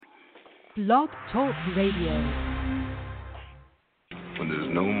Blog Talk Radio. When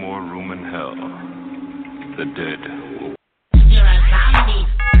there's no more room in hell, the dead will. You're a zombie.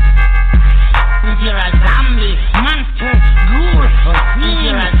 You're a zombie. Monster ghoul.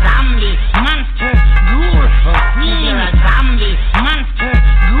 You're a zombie. Monster ghoul. You're a zombie. Monster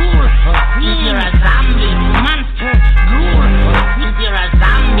ghoul. You're a zombie. Monster ghoul. You're a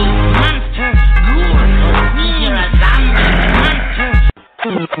zombie. Monster ghoul. You're a zombie. Monster.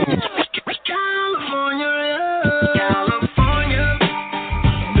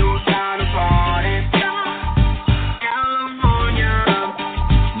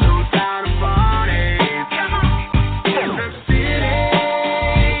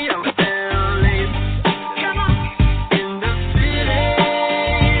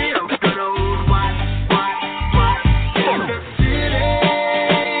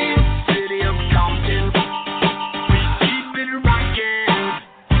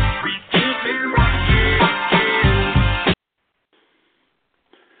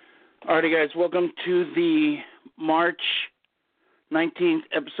 Alrighty, guys, welcome to the March 19th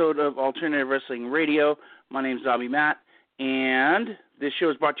episode of Alternative Wrestling Radio. My name is Zombie Matt, and this show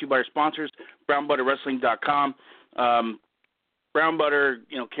is brought to you by our sponsors, BrownButterWrestling.com. Brown Butter,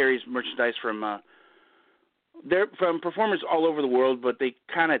 carries merchandise from performers all over the world, but they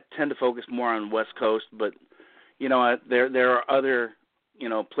kind of tend to focus more on West Coast. But there are other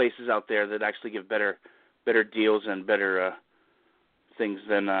places out there that actually give better deals and better things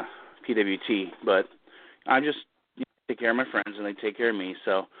than PWT, but I just take care of my friends and they take care of me.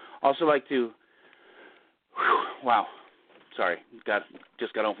 So also like to,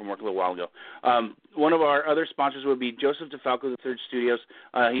 just got home from work a little while ago. One of our other sponsors would be Joseph DeFalco III Studios.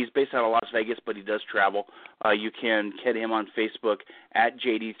 He's based out of Las Vegas, but he does travel. You can get him on Facebook at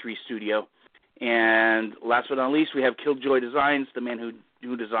JD3 Studio. And last but not least, we have Killjoy Designs, the man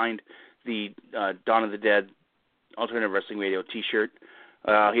who designed the Dawn of the Dead Alternative Wrestling Radio T-shirt.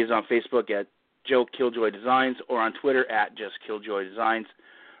 He's on Facebook at Joe Killjoy Designs or on Twitter at just Killjoy Designs.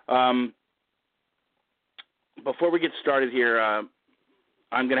 Before we get started here, I'm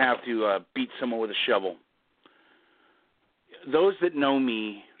going to have to beat someone with a shovel. Those that know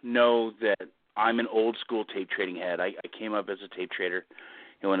me know that I'm an old school tape trading head. I came up as a tape trader,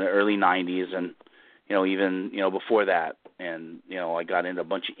 in the early 90s and, even, before that. And, I got into a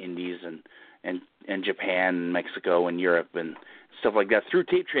bunch of indies and Japan and Mexico and Europe and stuff like that through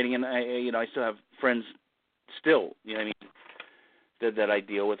tape trading, and I still have friends still, that I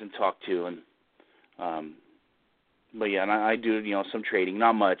deal with and talk to, and but yeah, and I do some trading,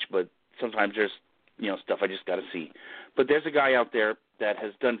 not much, but sometimes there's stuff I just got to see. But there's a guy out there that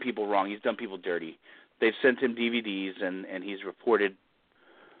has done people wrong. He's done people dirty. They've sent him DVDs, and he's reported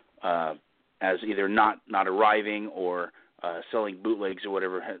as either not arriving or selling bootlegs or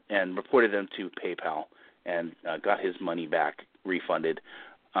whatever, and reported them to PayPal and got his money back refunded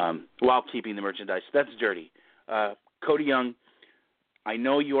while keeping the merchandise. That's dirty. Cody Young, I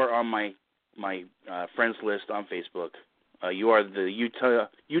know you are on my friends list on Facebook. You are the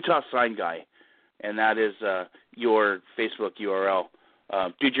Utah sign guy, and that is your Facebook URL.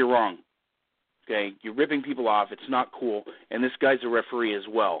 Dude, you're wrong. Okay, you're ripping people off. It's not cool, and this guy's a referee as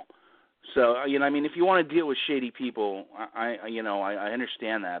well. So if you want to deal with shady people, I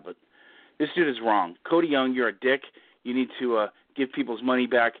understand that, but this dude is wrong. Cody Young, you're a dick. You need to give people's money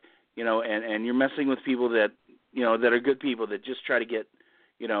back, and you're messing with people that, that are good people that just try to get,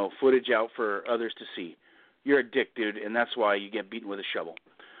 footage out for others to see. You're a dick, dude, and that's why you get beaten with a shovel.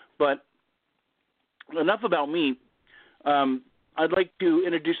 But enough about me. I'd like to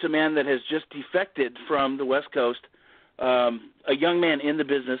introduce a man that has just defected from the West Coast, a young man in the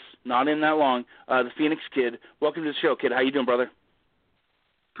business, not in that long, the Phoenix Kid. Welcome to the show, kid. How you doing, brother?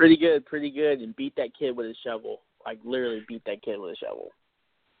 Pretty good, and beat that kid with a shovel. Like, literally beat that kid with a shovel.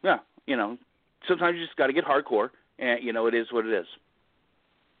 Yeah, sometimes you just got to get hardcore, and, it is what it is.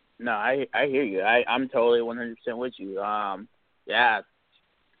 No, I hear you. I'm totally 100% with you. Yeah,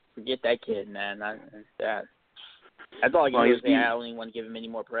 forget that kid, man. That's all I can say. I don't even want to give him any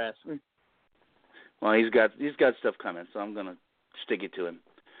more press. Well, he's got stuff coming, so I'm going to stick it to him.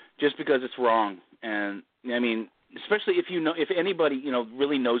 Just because it's wrong, and, especially if anybody,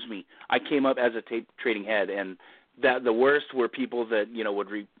 really knows me, I came up as a tape trading head, and that the worst were people that, would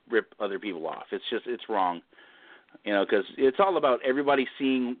rip other people off. It's wrong, because it's all about everybody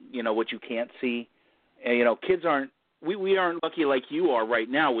seeing, what you can't see. And, kids we aren't lucky like you are right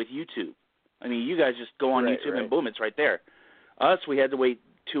now with YouTube. You guys just go on YouTube and boom, it's right there. Us, we had to wait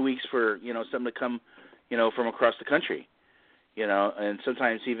 2 weeks for, something to come, from across the country, and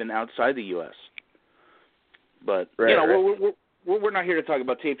sometimes even outside the U.S. But, we're not here to talk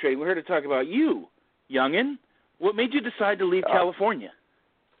about tape trading. We're here to talk about you, youngin. What made you decide to leave California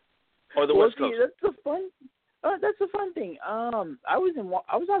or the West Coast? That's the fun thing. I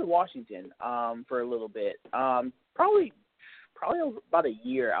was out of Washington for a little bit. Probably about a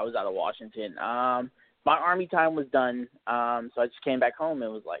year. I was out of Washington. My Army time was done, so I just came back home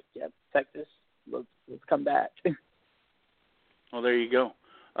and was like, "Yep, Texas, let's come back." Well, there you go.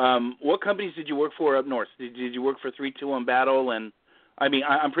 What companies did you work for up north? Did you work for 321 Battle? And I mean,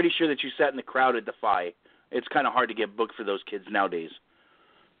 I'm pretty sure that you sat in the crowd at Defy. It's kind of hard to get booked for those kids nowadays.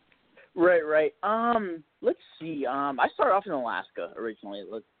 Right. Let's see. I started off in Alaska originally.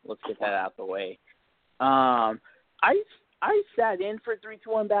 Let's get that out of the way. I sat in for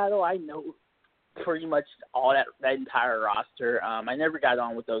 321 Battle. I know pretty much all that entire roster. I never got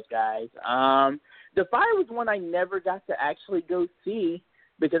on with those guys. Defy was one I never got to actually go see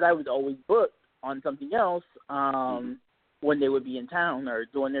because I was always booked on something else when they would be in town or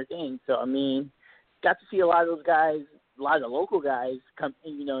doing their thing. So, I mean, got to see a lot of those guys, a lot of the local guys come,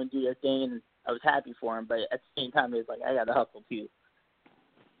 and do their thing, and I was happy for them. But at the same time, it's like I got to hustle too.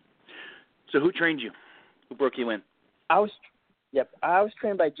 So, who trained you? Who broke you in? I was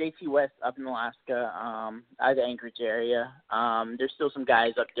trained by JT West up in Alaska, out of the Anchorage area. There's still some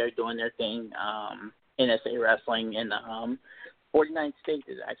guys up there doing their thing. NSA Wrestling and 49 States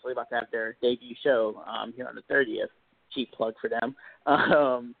is actually about to have their debut show here on the 30th. Cheap plug for them.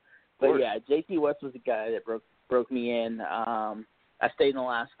 But yeah, JT West was the guy that broke me in. I stayed in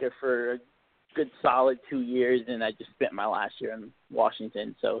Alaska for a good solid 2 years, and I just spent my last year in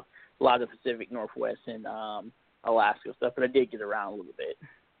Washington. So a lot of Pacific Northwest and Alaska stuff, but I did get around a little bit.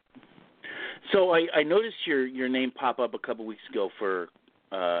 So I noticed your name pop up a couple weeks ago for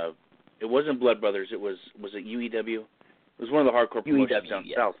it wasn't Blood Brothers. Was it UEW? It was one of the hardcore promotions down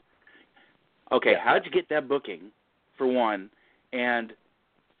south. Okay, how did you get that booking, for one, and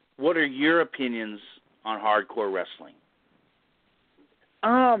what are your opinions on hardcore wrestling?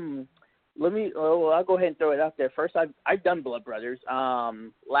 I'll go ahead and throw it out there. First, I've done Blood Brothers.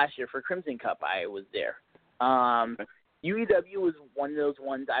 Last year for Crimson Cup, I was there. UEW was one of those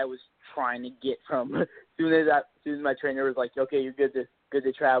ones I was trying to get from. As soon as my trainer was like, "Okay, you're good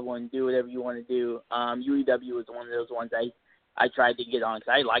to travel and do whatever you want to do." UEW was one of those ones I tried to get on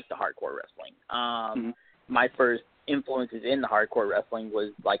because I liked the hardcore wrestling. My first influences in the hardcore wrestling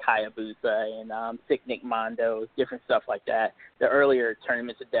was like Hayabusa and Sick Nick Mondo, different stuff like that. The earlier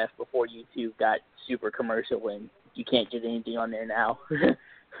Tournaments of Death before YouTube got super commercial and you can't get anything on there now.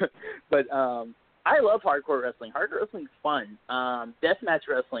 But I love hardcore wrestling. Hardcore wrestling's fun. Deathmatch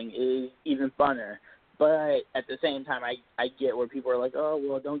wrestling is even funner. But at the same time, I get where people are like, "Oh,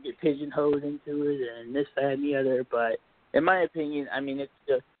 well, don't get pigeonholed into it and this, that, and the other." But in my opinion, I mean,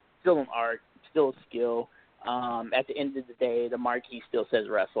 it's still an art, still a skill. At the end of the day, the marquee still says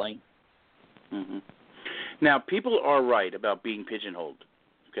wrestling. Mm-hmm. Now, people are right about being pigeonholed.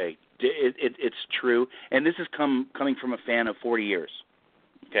 Okay, it's true, and this is coming from a fan of 40 years.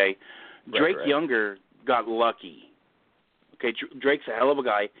 Okay, Drake Younger got lucky. Okay, Drake's a hell of a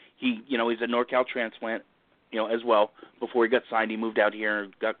guy. He's a NorCal transplant, as well. Before he got signed, he moved out here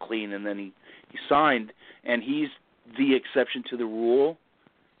and got clean, and then he signed, and he's the exception to the rule.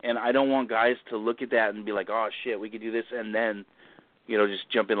 And I don't want guys to look at that and be like, "Oh shit, we could do this," and then, just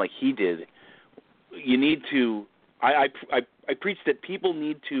jump in like he did. You need to. I preach that people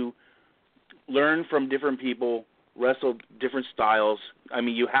need to learn from different people, wrestle different styles. I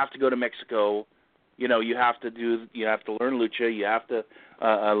mean, you have to go to Mexico. You have to learn lucha. You have to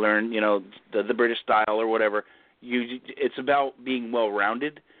learn, the British style or whatever. It's about being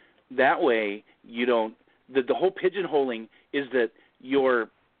well-rounded. That way, you don't. The whole pigeonholing is that you're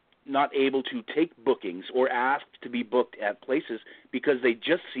not able to take bookings or ask to be booked at places because they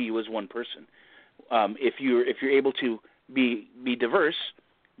just see you as one person. If you're able to be diverse,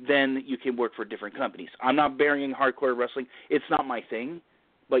 then you can work for different companies. I'm not burying hardcore wrestling. It's not my thing.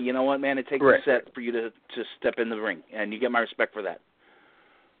 But you know what, man? It takes a set for you to step in the ring, and you get my respect for that.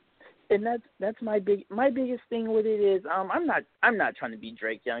 And that's my biggest thing with it is I'm not trying to be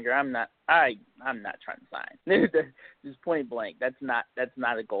Drake Younger. I'm not trying to sign. Just point blank. That's not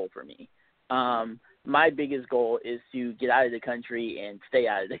a goal for me. My biggest goal is to get out of the country and stay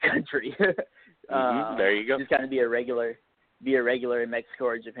out of the country. There you go. Just kind of be a regular in Mexico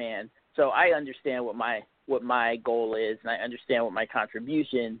or Japan. So I understand what my goal is, and I understand what my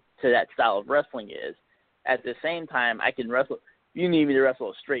contribution to that style of wrestling is. At the same time, I can wrestle. You need me to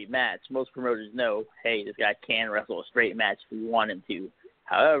wrestle a straight match. Most promoters know, hey, this guy can wrestle a straight match if we want him to.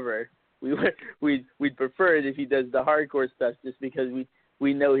 However, we'd prefer it if he does the hardcore stuff, just because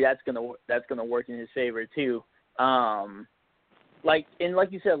we know that's gonna work in his favor too. like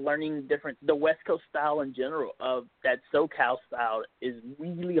you said, learning the West Coast style in general of that SoCal style is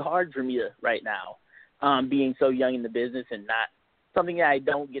really hard for me right now, being so young in the business and not something that I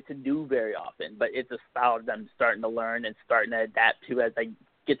don't get to do very often. But it's a style that I'm starting to learn and starting to adapt to as I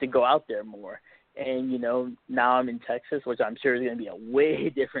get to go out there more. And, now I'm in Texas, which I'm sure is going to be a way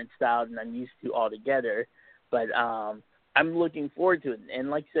different style than I'm used to altogether. But I'm looking forward to it. And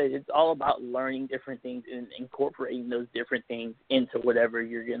like I said, it's all about learning different things and incorporating those different things into whatever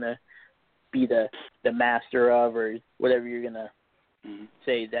you're going to be the master of, or whatever you're going to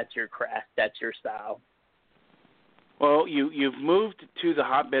say that's your craft, that's your style. Well, you've moved to the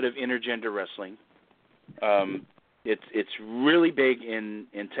hotbed of intergender wrestling. It's really big in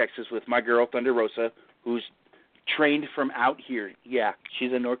Texas with my girl Thunder Rosa, who's trained from out here. Yeah,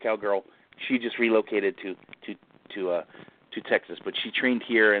 she's a NorCal girl. She just relocated to Texas, but she trained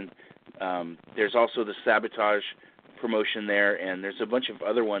here. And there's also the Sabotage promotion there, and there's a bunch of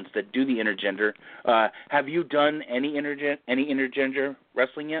other ones that do the intergender. Have you done any intergender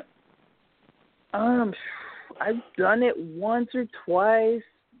wrestling yet? I've done it once or twice.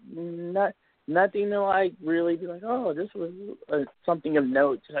 Nothing to like really be like, oh, this was something of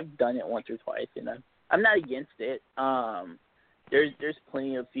note. I've done it once or twice, and I'm not against it. There's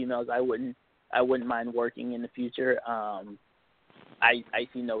plenty of females I wouldn't mind working in the future. I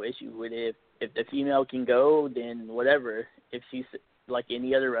see no issue with it. If the female can go, then whatever. If she's like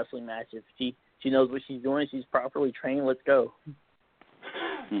any other wrestling match, if she knows what she's doing, she's properly trained, let's go.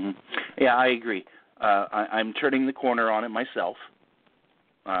 Mm-hmm. Yeah, I agree. I'm turning the corner on it myself.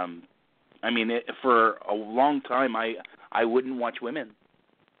 For a long time, I wouldn't watch women.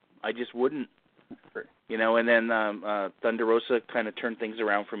 I just wouldn't. And then Thunder Rosa kind of turned things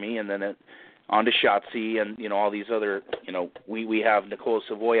around for me, and then on to Shotzi and, all these other, we have Nicole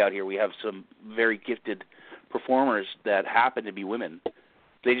Savoy out here. We have some very gifted performers that happen to be women.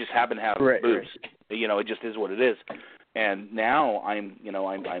 They just happen to have boobs. Right. It just is what it is. And now I'm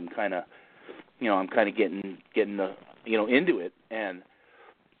kind of, I'm kind of getting into it. And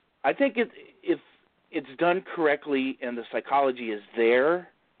I think if it's done correctly and the psychology is there,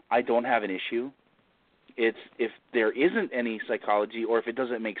 I don't have an issue. It's if there isn't any psychology, or if it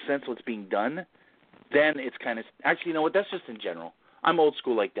doesn't make sense what's being done, then it's kind of actually, you know what? That's just in general. I'm old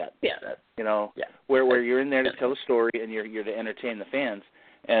school like that. Yeah. Where you're in there to tell a story and you're to entertain the fans,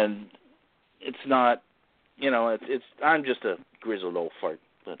 and it's not, it's I'm just a grizzled old fart.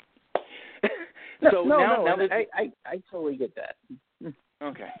 But I totally get that.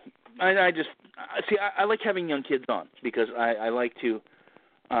 Okay. I just see. I like having young kids on because I like to.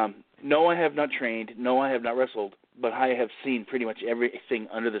 No, I have not trained. No, I have not wrestled, but I have seen pretty much everything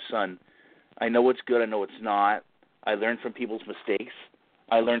under the sun. I know what's good. I know what's not. I learn from people's mistakes.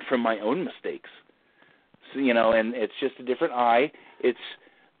 I learn from my own mistakes. So, and it's just a different eye. It's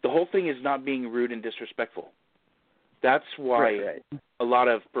the whole thing is not being rude and disrespectful. That's why a lot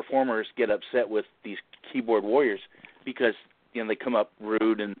of performers get upset with these keyboard warriors because they come up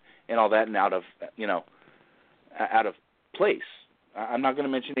rude and all that and out of place. I'm not going to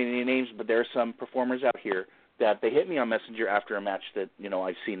mention any names, but there are some performers out here that they hit me on Messenger after a match that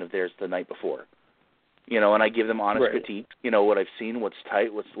I've seen of theirs the night before. And I give them honest critique. What I've seen, what's tight,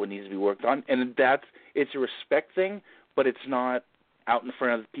 what needs to be worked on, and it's a respect thing, but it's not out in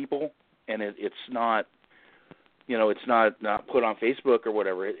front of the people, and it's not. It's not put on Facebook or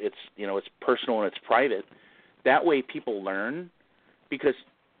whatever. It's it's personal and it's private. That way people learn, because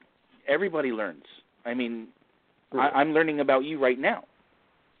everybody learns. I mean, I'm learning about you right now.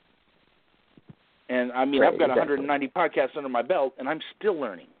 And, I've got 190 podcasts under my belt, and I'm still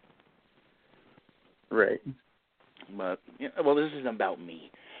learning. Right. But, this isn't about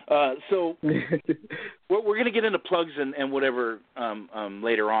me. So we're going to get into plugs and whatever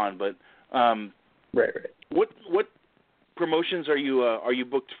later on. But right. What promotions are you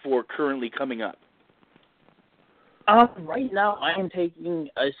booked for currently coming up? Right now, I am taking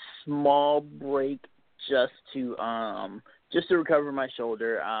a small break just to recover my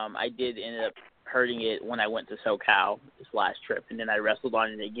shoulder. I did end up hurting it when I went to SoCal this last trip, and then I wrestled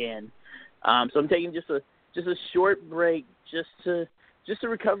on it again. So I'm taking just a short break just to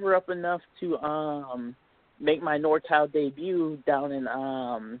recover up enough to make my NorCal debut down in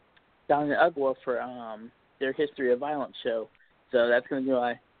Ugwa for their History of Violence show. So that's going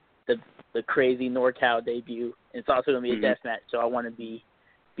to be the crazy NorCal debut. It's also going to be a death match, so I want to be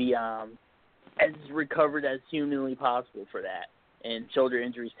as recovered as humanly possible for that. And shoulder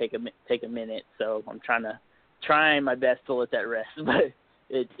injuries take a minute, so I'm trying my best to let that rest. But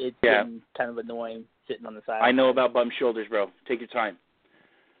it's been kind of annoying sitting on the side. I know about bum shoulders, bro. Take your time.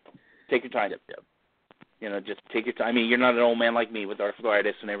 Yep. You know, just take your time. I mean, you're not an old man like me with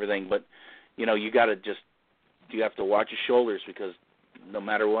arthritis and everything, but, you know, you have to watch your shoulders because no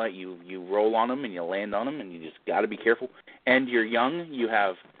matter what, you roll on them and you land on them, and you just got to be careful. And you're young. You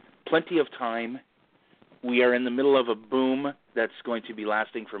have plenty of time. We are in the middle of a boom that's going to be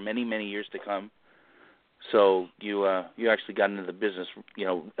lasting for many, many years to come. So you actually got into the business, you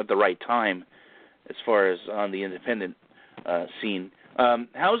know, at the right time as far as on the independent scene.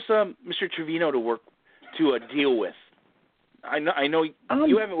 How's Mr. Trevino to deal with? I know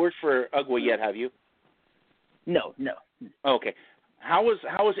you haven't worked for UGWA yet, have you? No. Okay. How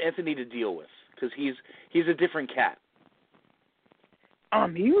was Anthony to deal with? Because he's a different cat.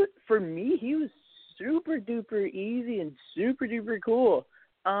 For me, he was super duper easy and super duper cool.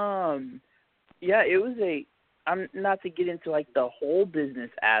 Yeah, it was I'm not to get into like the whole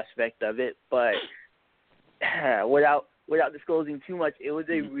business aspect of it, but without disclosing too much, it was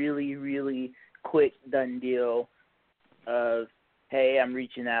a really, really quick done deal of, hey, I'm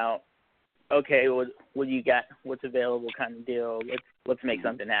reaching out. Okay, what do you got? What's available kind of deal? Let's make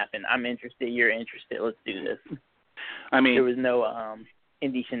something happen. I'm interested. You're interested. Let's do this. I mean, there was no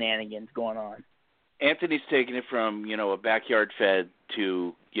indie shenanigans going on. Anthony's taken it from, you know, a backyard fed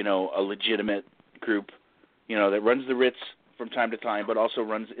to, you know, a legitimate group, you know, that runs the Ritz from time to time, but also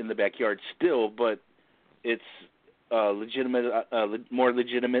runs in the backyard still, but it's legitimate, more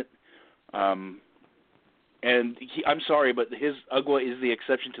legitimate. And I'm sorry, but his UGWA is the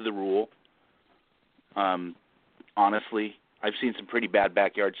exception to the rule. Honestly, I've seen some pretty bad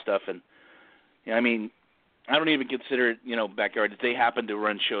backyard stuff, and I mean, I don't even consider it, you know, backyard. They happen to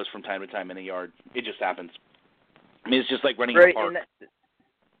run shows from time to time in a yard. It just happens. I mean, it's just like running a park.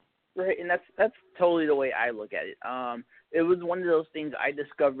 And that's totally the way I look at it. It was one of those things I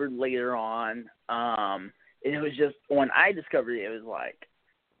discovered later on. And it was just when I discovered it, it was like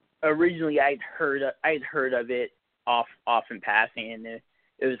originally I'd heard of it off in passing, and it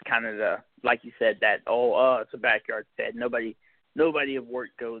was kind of the, like you said, that it's a backyard fed. Nobody of work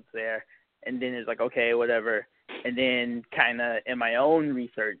goes there. And then it's like, okay, whatever. And then kind of in my own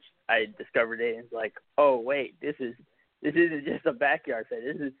research, I discovered it. And it's like, oh wait, this isn't just a backyard fed.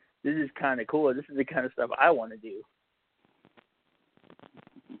 This is kind of cool. This is the kind of stuff I want to do.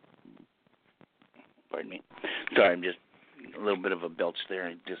 Pardon me. Sorry, I'm just a little bit of a belch there.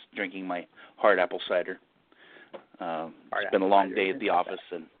 I'm just drinking my hard apple cider. It's been a long day at the office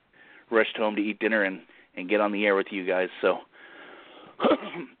and rushed home to eat dinner and get on the air with you guys. So,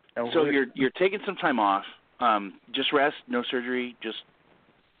 so you're taking some time off. Just rest, no surgery, just.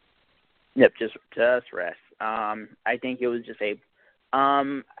 Yep, just rest. I think it was just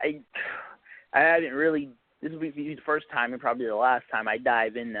I haven't really. This will be the first time and probably the last time I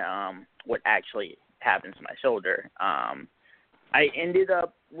dive into what actually happens to my shoulder. I ended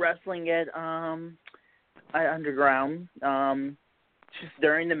up wrestling at Underground. Just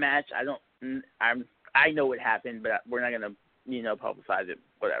during the match, I know what happened, but we're not gonna publicize it.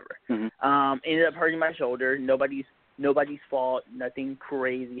 Whatever. Mm-hmm. Ended up hurting my shoulder. Nobody's fault. Nothing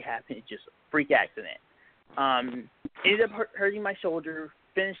crazy happened. It's just a freak accident. Ended up hurting my shoulder.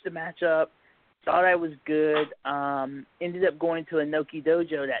 Finished the match up. Thought I was good. Ended up going to Inoki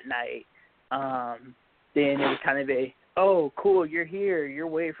Dojo that night. Then it was kind of oh, cool, you're here. You're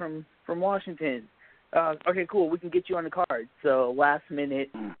away from Washington. Okay, cool, we can get you on the card. So last minute,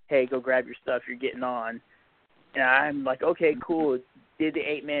 hey, go grab your stuff. You're getting on. And I'm like, okay, cool. Did the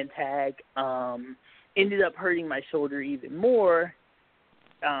 8-man tag. Ended up hurting my shoulder even more.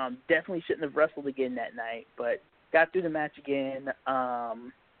 Definitely shouldn't have wrestled again that night, but got through the match again.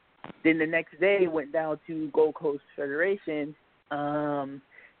 Then the next day went down to Gold Coast Federation,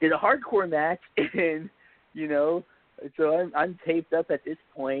 did a hardcore match, and, so I'm taped up at this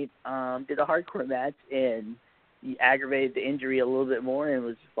point, did a hardcore match, and he aggravated the injury a little bit more and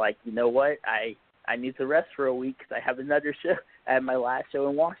was just like, you know what, I need to rest for a week because I have another show. I have my last show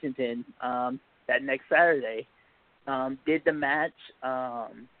in Washington that next Saturday. Did the match,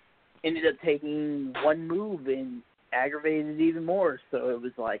 ended up taking one move and aggravated it even more. So it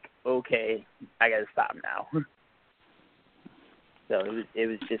was like, okay, I got to stop now. So it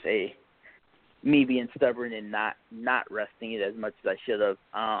was just me being stubborn and not resting it as much as I should have.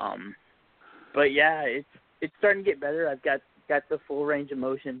 But yeah, it's starting to get better. I've got the full range of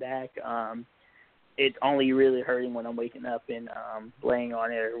motion back. It's only really hurting when I'm waking up and laying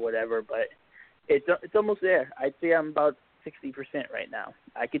on it or whatever, but it's almost there. I'd say I'm about 60% right now.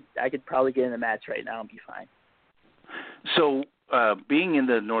 I could probably get in a match right now and be fine. So, being in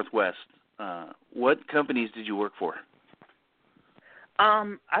the Northwest, what companies did you work for?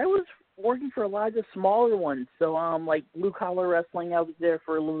 I was working for a lot of the smaller ones. So, like Blue Collar Wrestling, I was there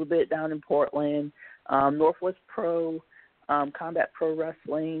for a little bit down in Portland. Northwest Pro, Combat Pro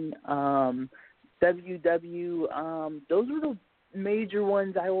Wrestling, WW. Those were the major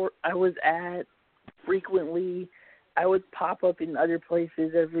ones I was at frequently. I would pop up in other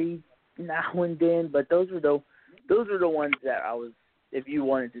places every now and then, but those were the ones that I was. If you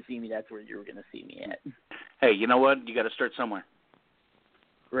wanted to see me, that's where you were going to see me at. Hey, you know what? You got to start somewhere.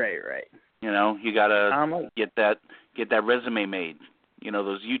 Right. You know, you got to get that resume made. You know,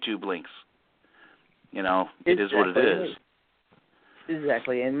 those YouTube links. You know, it is what it is.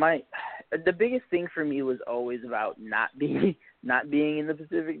 Exactly. And the biggest thing for me was always about not being in the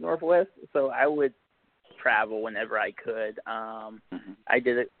Pacific Northwest. So I would travel whenever I could. I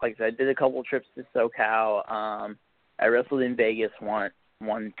did it. Like I said, I did a couple trips to SoCal. I wrestled in Vegas once.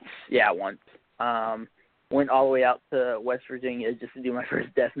 Went all the way out to West Virginia just to do my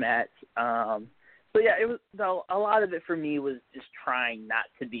first death match. So yeah, it was a lot of it for me was just trying not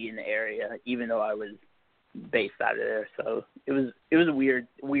to be in the area, even though I was based out of there. So it was a weird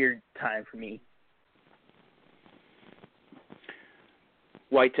time for me.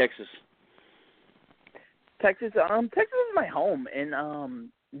 Why Texas? Texas is my home, and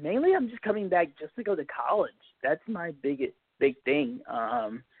mainly I'm just coming back just to go to college. That's my big thing.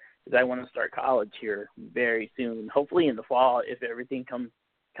 Is I want to start college here very soon. Hopefully in the fall, if everything comes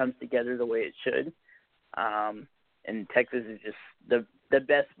together the way it should. And Texas is just the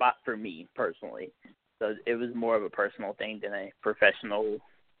best spot for me personally. So it was more of a personal thing than a professional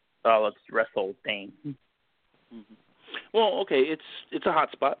let's wrestle thing. Mm-hmm. Well, okay, it's a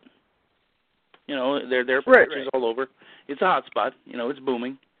hot spot. You know, there are productions all over. It's a hot spot. You know, it's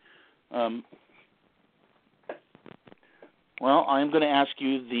booming. Well, I'm going to ask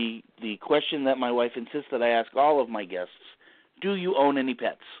you the question that my wife insists that I ask all of my guests. Do you own any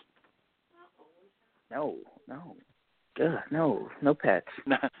pets? No. Ugh, no pets.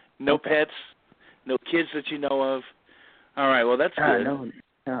 No pets? No kids that you know of? All right, well, that's good.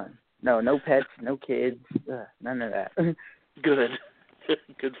 No pets, no kids, none of that. Good.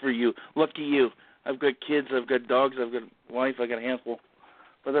 Good for you. Lucky you. I've got kids, I've got dogs, I've got a wife, I got a handful.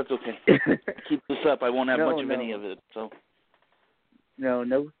 But that's okay. Keep this up. I won't have much of any of it. So. No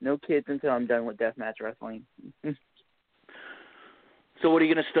kids until I'm done with deathmatch wrestling. So what are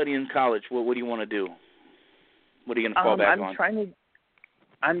you going to study in college? What do you want to do? What are you going to fall back on?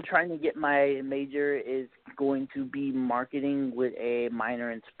 I'm trying to get my major is going to be marketing with a minor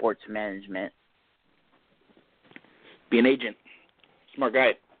in sports management. Be an agent. Smart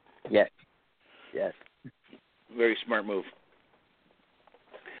guy. Yes. Very smart move.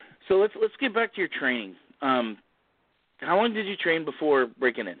 So let's get back to your training. How long did you train before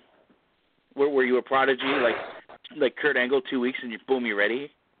breaking in? Were you a prodigy like Kurt Angle, 2 weeks and you're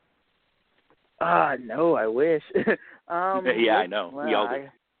ready? No, I wish. Yeah, I know. We all do.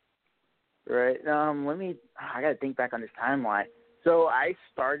 Right. I got to think back on this timeline. So I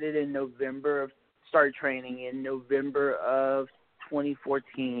started training in November of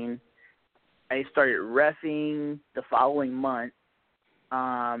 2014. I started reffing the following month,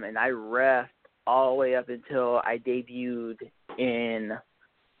 and I reffed all the way up until I debuted in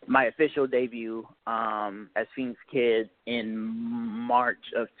my official debut as Phoenix Kid in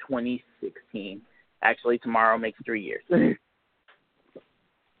March of 2016. Actually, tomorrow makes 3 years. And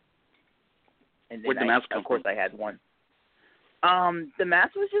where'd the mask come from? Of course, I had one. The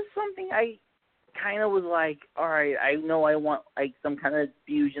mask was just something I kind of was like, all right, I know I want like some kind of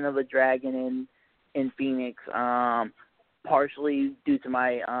fusion of a dragon in Phoenix, partially due to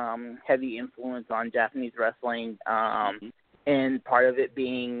my heavy influence on Japanese wrestling, and part of it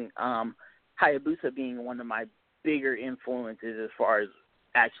being Hayabusa being one of my bigger influences as far as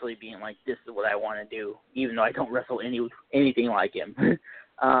actually being like, this is what I want to do, even though I don't wrestle anything like him,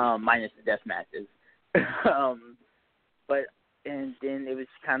 minus the death matches. And then it was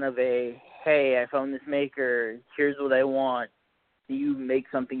kind of a, hey, I found this maker, here's what I want, do you make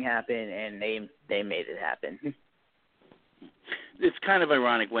something happen? And they made it happen. It's kind of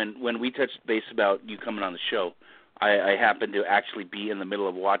ironic when we touched base about you coming on the show, I happened to actually be in the middle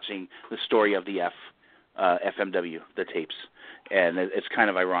of watching the story of the FMW, the tapes. And it's kind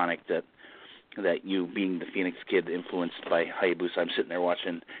of ironic that you, being the Phoenix Kid influenced by Hayabusa, I'm sitting there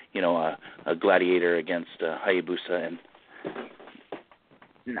watching, a gladiator against Hayabusa, and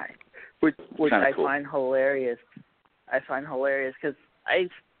nice, which I cool. find hilarious. Because I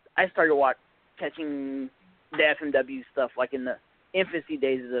started catching the FMW stuff like in the infancy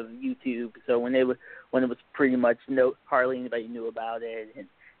days of YouTube. So when it was pretty much hardly anybody knew about it, and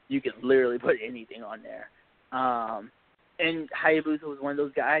you could literally put anything on there. And Hayabusa was one of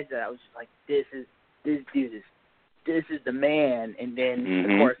those guys that I was just like, this is the man. And then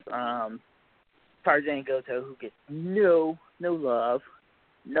of course, Tarzan Goto, who gets no love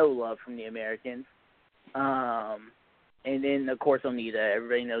from the Americans. And then, of course, Onita.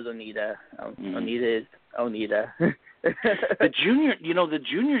 Everybody knows Onita. Onita is Onita. The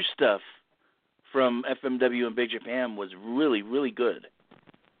junior stuff from FMW and Big Japan was really, really good.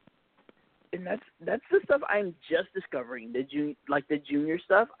 And that's the stuff I'm just discovering. The junior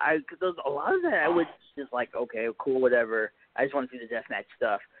stuff. Because a lot of that I was just like, okay, cool, whatever. I just want to see the deathmatch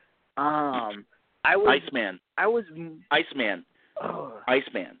stuff. Iceman. Oh.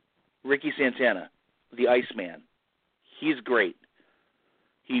 Iceman. Ricky Santana, the Iceman. He's great.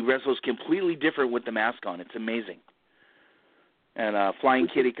 He wrestles completely different with the mask on. It's amazing. And Flying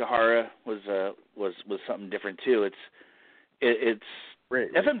Kid Ikehara was something different too. It's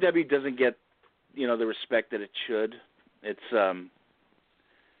right. FMW doesn't get the respect that it should. It's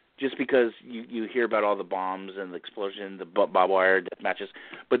just because you hear about all the bombs and the explosion, the barbed wire death matches,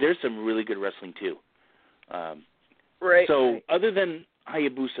 but there's some really good wrestling too. Right. So other than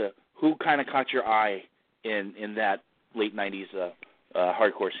Hayabusa, who kind of caught your eye in that late 90s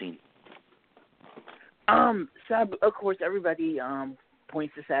hardcore scene? Sabu, of course, everybody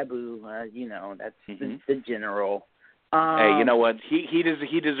points to Sabu. That's the general. Hey, you know what? He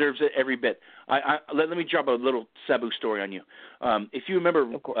deserves it every bit. Let me drop a little Sabu story on you. If you remember,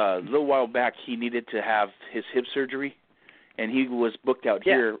 a little while back, he needed to have his hip surgery, and he was booked out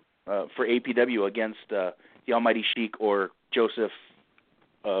here for APW against the Almighty Sheik or Joseph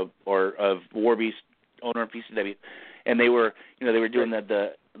or of Warbeast, owner of PCW, and they were doing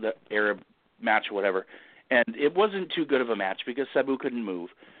the Arab match or whatever, and it wasn't too good of a match because Sabu couldn't move.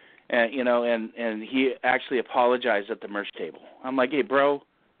 And he actually apologized at the merch table. I'm like, hey, bro,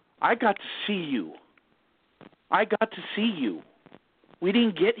 I got to see you. We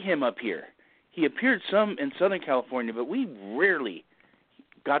didn't get him up here. He appeared some in Southern California, but we rarely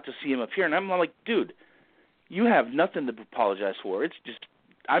got to see him up here. And I'm like, dude, you have nothing to apologize for.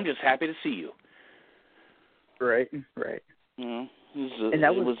 I'm just happy to see you. Right. It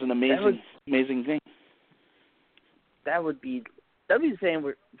was an amazing thing. That would be the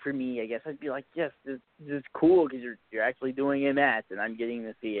same for me, I guess. I'd be like, yes, this is cool because you're actually doing a match, and I'm getting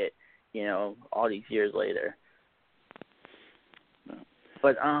to see it, all these years later.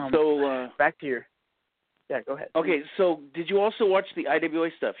 But so back to your go ahead. Okay, so did you also watch the IWA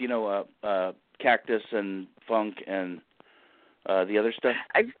stuff? Cactus and Funk and the other stuff.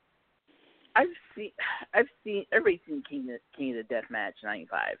 I've seen everybody's seen King of the Deathmatch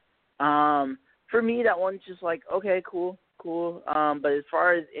 '95. For me, that one's just like, okay, cool. But as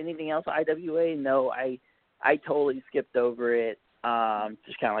far as anything else, IWA, no, I totally skipped over it.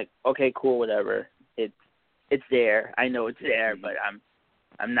 Just kind of like, okay, cool, whatever. It's there. I know it's there, but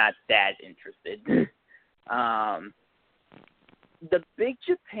I'm not that interested. The Big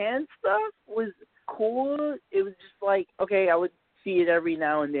Japan stuff was cool. It was just like, okay, I would see it every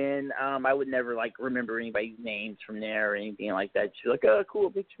now and then. I would never like remember anybody's names from there or anything like that. Just like, oh, cool,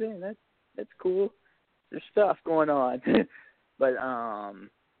 Big Japan. That's cool. There's stuff going on. But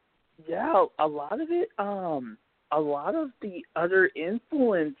yeah, a lot of it, a lot of the other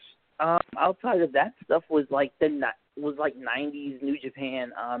influence outside of that stuff was like 90s New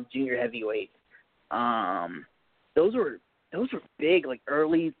Japan junior heavyweights. Those were big, like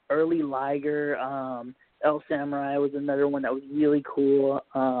early Liger. El Samurai was another one that was really cool.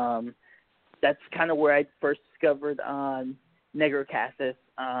 That's kind of where I first discovered Negro Cassis.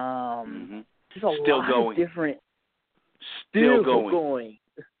 Just a still lot going. Of different. Still going.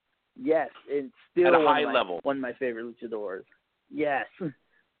 Yes, and still at a high level. One of my favorite luchadors. Yes.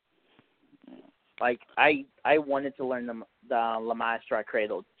 Like I wanted to learn the La Maestra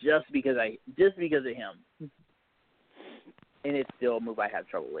Cradle just because of him. And it's still a move I have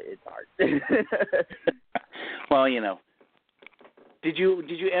trouble with. It's hard. Well, did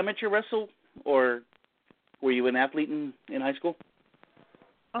you amateur wrestle, or were you an athlete in high school?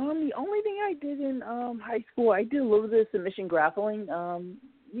 The only thing I did in high school, I did a little bit of submission grappling. And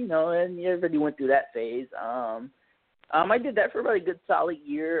everybody went through that phase. I did that for about a good solid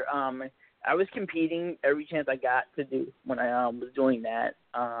year. I was competing every chance I got to do when I was doing that.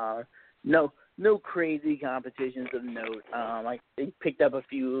 No crazy competitions of note. I picked up a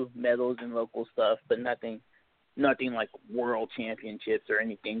few medals and local stuff, but nothing like world championships or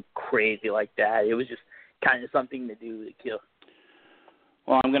anything crazy like that. It was just kind of something to do to kill.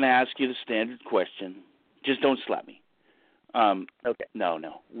 Well, I'm going to ask you the standard question. Just don't slap me. Okay.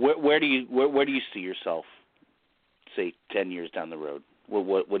 No. Where do you see yourself, say, 10 years down the road?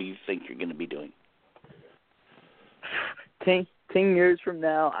 What do you think you're going to be doing? 10 years from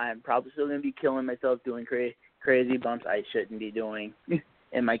now, I'm probably still going to be killing myself doing crazy bumps I shouldn't be doing.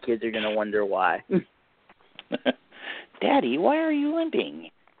 and my kids are gonna wonder why. Daddy, why are you limping?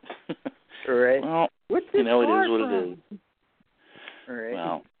 Right. Well, what's this it is what from? it is. Right.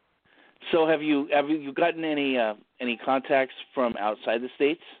 Well, so have you gotten any contacts from outside the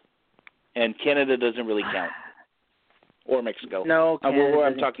States? And Canada doesn't really count, or Mexico. No, Canada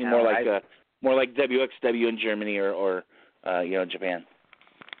I'm talking count. more like WXW in Germany or Japan.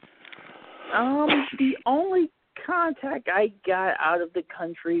 The only contact I got out of the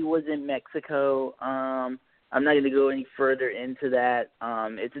country was in Mexico. I'm not going to go any further into that.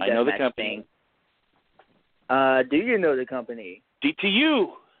 It's a I know the deathmatch company. thing. Do you know the company?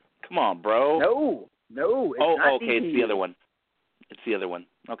 DTU. Come on, bro. No. It's not okay. DTU. It's the other one.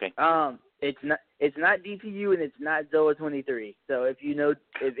 Okay. It's not DTU and it's not Zoa 23. So if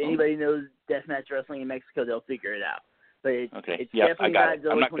anybody knows deathmatch wrestling in Mexico, they'll figure it out. But it's definitely I got it.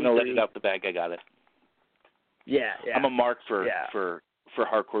 not Zoa 23. I'm not going to let it out the bag. I got it. Yeah. I'm a mark for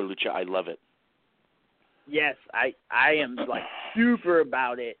hardcore lucha. I love it. Yes, I am like super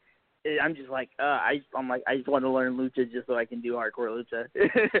about it. I'm just like I just want to learn lucha just so I can do hardcore lucha.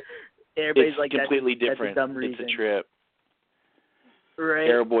 Everybody's it's like completely that's different. a dumb reason. It's a trip. Right.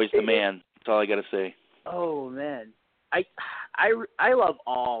 Airboy's the man. That's all I got to say. Oh man, I love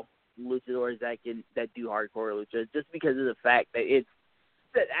all luchadors that do hardcore lucha just because of the fact that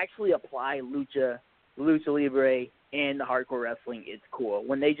actually apply lucha libre and the hardcore wrestling. It's cool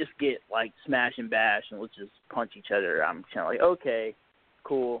when they just get like smash and bash and let's just punch each other. I'm kind of like, okay,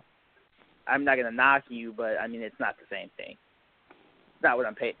 cool. I'm not gonna knock you, but I mean it's not the same thing. It's not what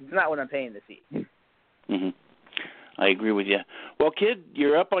I'm paying to see. Mm-hmm. I agree with you. Well, kid,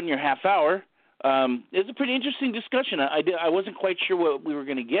 you're up on your half hour. It's a pretty interesting discussion. I wasn't quite sure what we were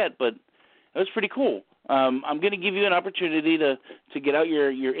going to get, but it was pretty cool. I'm going to give you an opportunity to get out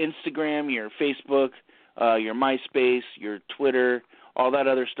your Instagram, your Facebook, your MySpace, your Twitter, all that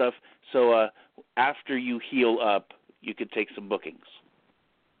other stuff. So after you heal up, you could take some bookings.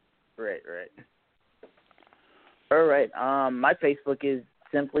 Right. All right. My Facebook is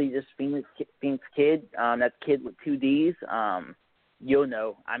simply just Phoenix Kid. That's Kid with 2 D's. You'll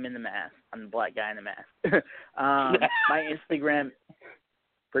know I'm in the mask. I'm the black guy in the mask. My Instagram,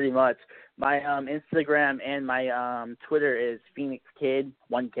 pretty much. My Instagram and my Twitter is Phoenix Kid,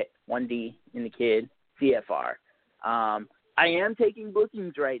 1D in the Kid, CFR. I am taking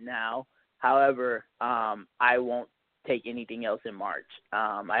bookings right now. However, I won't take anything else in March.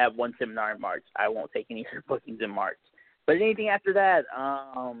 I have one seminar in March. I won't take any other bookings in March. But anything after that,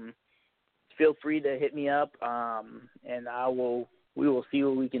 feel free to hit me up, and we will see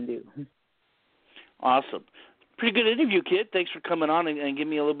what we can do. Awesome. Pretty good interview, kid. Thanks for coming on and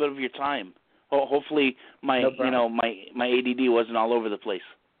giving me a little bit of your time. Hopefully my ADD wasn't all over the place.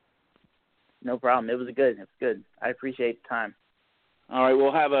 No problem. It was good. I appreciate the time. All right,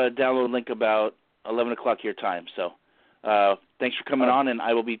 we'll have a download link about 11 o'clock your time. So thanks for coming on, and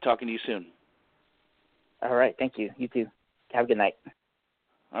I will be talking to you soon. All right. Thank you. You too. Have a good night.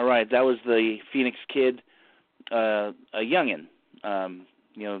 All right. That was the Phoenix Kid, a youngin',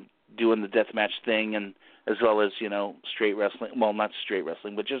 doing the deathmatch thing, and as well as, straight wrestling. Well, not straight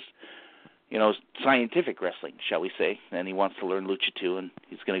wrestling, but just, scientific wrestling, shall we say. And he wants to learn lucha too, and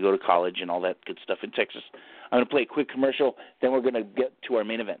he's going to go to college and all that good stuff in Texas. I'm going to play a quick commercial, then we're going to get to our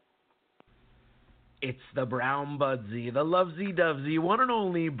main event. It's the Brown Budsy, the lovesy-dovesy, one and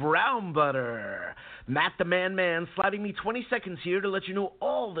only Brown Butter. Matt the Man sliding me 20 seconds here to let you know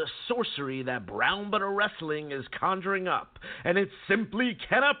all the sorcery that Brown Butter Wrestling is conjuring up. And it simply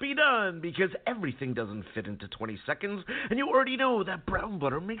cannot be done because everything doesn't fit into 20 seconds. And you already know that Brown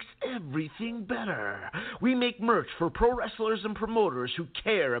Butter makes everything better. We make merch for pro wrestlers and promoters who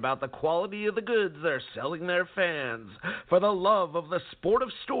care about the quality of the goods they're selling their fans. For the love of the sport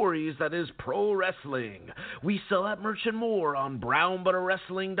of stories that is pro wrestling. We sell that merch and more on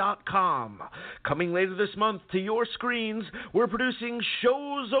brownbutterwrestling.com. Coming later this month to your screens, we're producing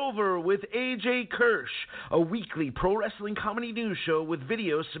Show's Over with AJ Kirsch, a weekly pro wrestling comedy news show with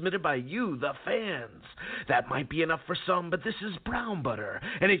videos submitted by you, the fans. That might be enough for some, but this is Brown Butter,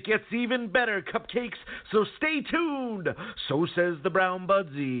 and it gets even better, cupcakes, so stay tuned. So says the Brown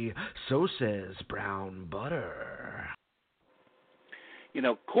Budsy. So says Brown Butter.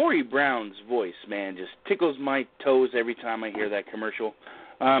 Corey Brown's voice, man, just tickles my toes every time I hear that commercial.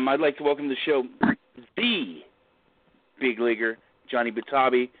 I'd like to welcome to the show the big leaguer, Johnny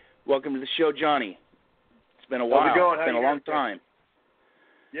Butabi. Welcome to the show, Johnny. It's been a while. How's it going? It's been a long time.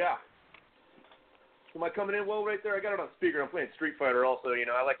 Yeah. Am I coming in well right there? I got it on speaker. I'm playing Street Fighter also.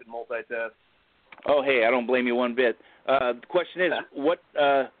 I like to multitask. Oh, hey, I don't blame you one bit. The question is, what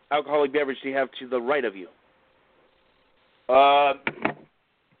alcoholic beverage do you have to the right of you?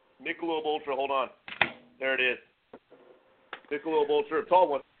 Michelob Ultra. Hold on. There it is. Michelob Ultra, tall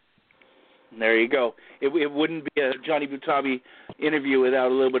one. There you go. It wouldn't be a Johnny Butabi interview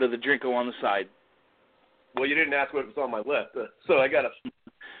without a little bit of the Drinko on the side. Well, you didn't ask what was on my left, so I got a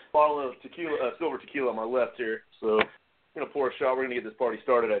bottle of tequila, silver tequila on my left here. So I'm gonna pour a shot. We're gonna get this party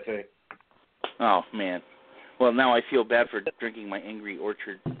started, I think. Oh man. Well, now I feel bad for drinking my Angry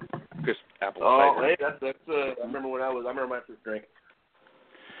Orchard crisp apple Oh, cider. hey, that's. I remember my first drink.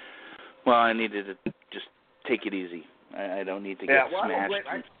 Well, I needed to just take it easy. I don't need to get smashed.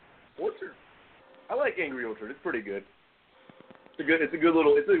 Orchard. I like Angry Orchard. It's pretty good. It's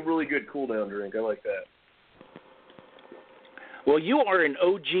a really good cool down drink. I like that. Well, you are an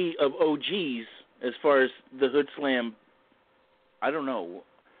OG of OGs as far as the Hood Slam. I don't know.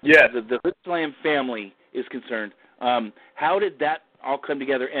 Yeah. The Hood Slam family is concerned. How did that all come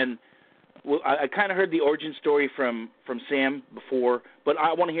together? And well, I kind of heard the origin story from Sam before, but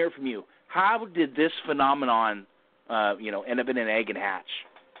I want to hear it from you. How did this phenomenon, end up in an egg and hatch?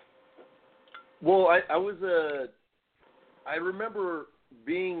 Well, I remember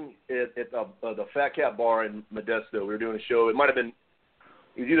being at the Fat Cat Bar in Modesto. We were doing a show. It was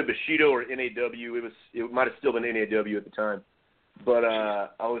either Bushido or NAW. It might have still been NAW at the time. But I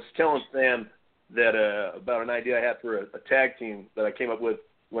was telling Sam that about an idea I had for a tag team that I came up with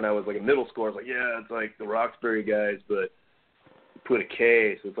when I was like in middle school. I was like, yeah, it's like the Roxbury guys, but put a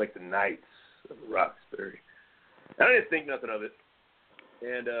K, so it's like the Knights of Roxbury. And I didn't think nothing of it.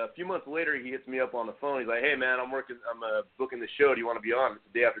 And a few months later, he hits me up on the phone. He's like, hey, man, I'm booking the show. Do you want to be on? It's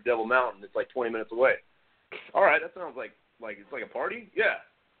the day after Devil Mountain. It's like 20 minutes away. All right, that sounds like it's like a party? Yeah,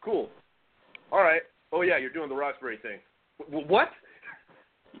 cool. All right. Oh, yeah, you're doing the Roxbury thing. What?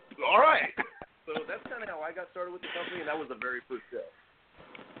 All right. So that's kind of how I got started with the company, and that was the very first show.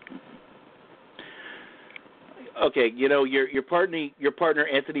 Okay, your partner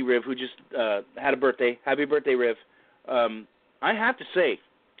Anthony Riv, who just had a birthday. Happy birthday, Riv. I have to say,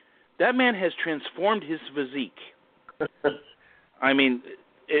 that man has transformed his physique. I mean,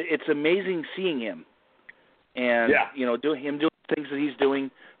 it's amazing seeing him, and doing things that he's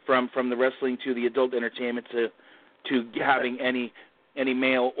doing from the wrestling to the adult entertainment to having any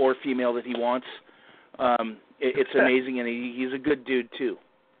male or female that he wants. It's amazing, and he's a good dude too.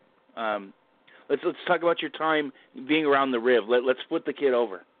 Let's talk about your time being around the Riv. Let's flip the kid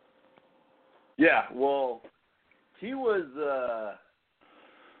over. Yeah, well, he was.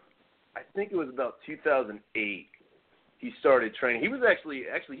 I think it was about 2008. He started training. He was actually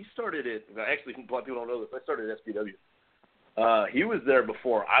he started at. Actually, a lot of people don't know this. I started at SPW. He was there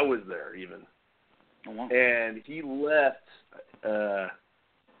before I was there even. Oh, wow. And he left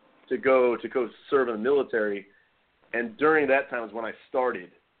to go serve in the military, and during that time was when I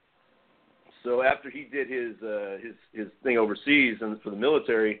started. So after he did his thing overseas and for the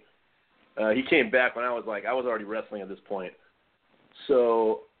military, he came back when I was already wrestling at this point.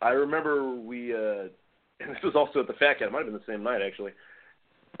 So I remember and this was also at the Fat Cat. It might have been the same night actually.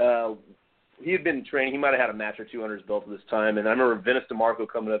 He had been training. He might have had a match or two under his belt at this time. And I remember Vince DeMarco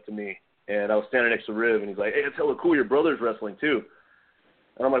coming up to me, and I was standing next to Riv, and he's like, "Hey, it's hella cool. Your brother's wrestling too."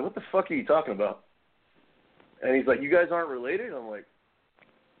 And I'm like, "What the fuck are you talking about?" And he's like, "You guys aren't related?" And I'm like,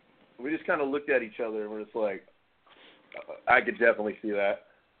 we just kind of looked at each other, and we're just like, I could definitely see that.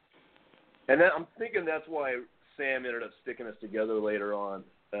 And then I'm thinking that's why Sam ended up sticking us together later on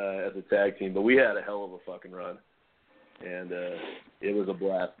as a tag team. But we had a hell of a fucking run, and it was a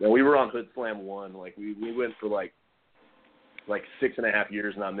blast. And we were on Hood Slam 1. Like we went for like 6.5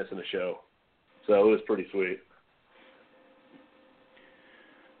 years not missing a show. So it was pretty sweet.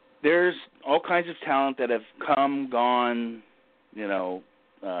 There's all kinds of talent that have come, gone,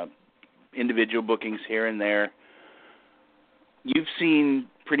 individual bookings here and there. You've seen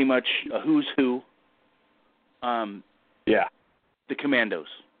pretty much a who's who. Yeah. The Commandos,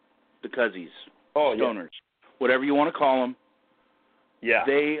 the Cuzzies, Stoners, whatever you want to call them. Yeah.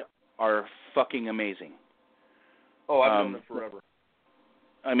 They are fucking amazing. Oh, I've known them forever.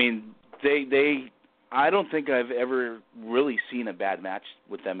 I mean, I don't think I've ever really seen a bad match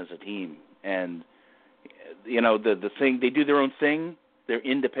with them as a team. And, the thing, they do their own thing. They're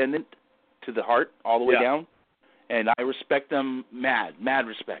independent to the heart all the way down. And I respect them mad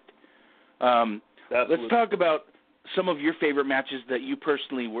respect. Let's talk about some of your favorite matches that you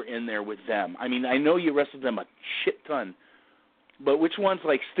personally were in there with them. I mean, I know you wrestled them a shit ton, but which ones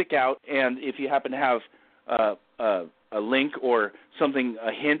stick out? And if you happen to have a link or something,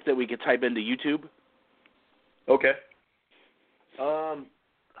 a hint that we could type into YouTube. Okay.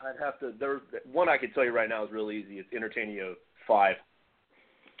 I'd have to. There's one I can tell you right now is real easy. It's Entertainment 5.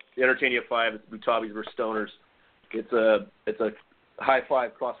 The Entertainment 5. It's Butabi's versus Stoners. It's a high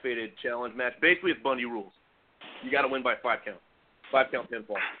five cross-faded challenge match. Basically, it's Bundy rules. You got to win by 5 count. 5 count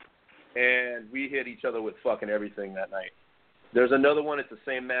pinfall. And we hit each other with fucking everything that night. There's another one. It's the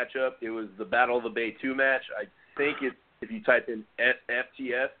same matchup. It was the Battle of the Bay 2 match. I think it's, if you type in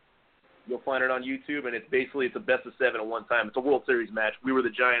FTS, you'll find it on YouTube, and it's a best of 7 at one time. It's a World Series match. We were the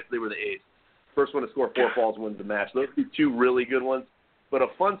Giants. They were the A's. First one to score 4 falls wins the match. Those are 2 really good ones. But a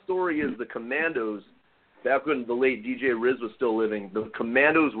fun story is the Commandos. Back when the late DJ Riz was still living, the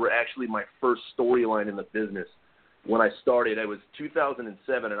Commandos were actually my first storyline in the business. When I started, it was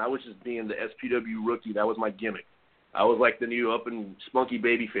 2007, and I was just being the SPW rookie. That was my gimmick. I was like the new up and spunky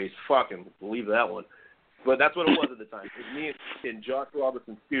babyface. Fucking believe that one. But that's what it was at the time. It was me and Josh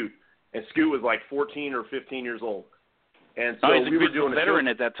Robertson Scoot. And Scoot was like 14 or 15 years old. And so he's we a were doing grizzled veteran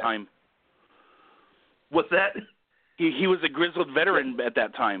at that time. What's that? He was a grizzled veteran at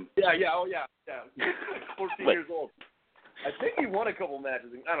that time. Yeah. 14 years old. I think he won a couple matches.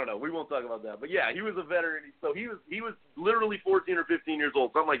 I don't know. We won't talk about that. But yeah, he was a veteran. So he was literally 14 or 15 years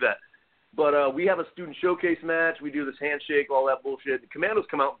old, something like that. But we have a student showcase match. We do this handshake, all that bullshit. The Commandos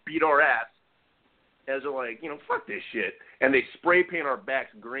come out and beat our ass. As they're like, fuck this shit. And they spray paint our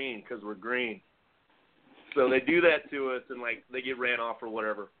backs green because we're green. So they do that to us, and like they get ran off or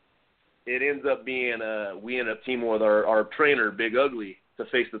whatever. It ends up being we end up teaming with our trainer, Big Ugly, to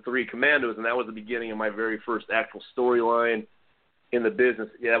face the 3 Commandos, and that was the beginning of my very first actual storyline in the business.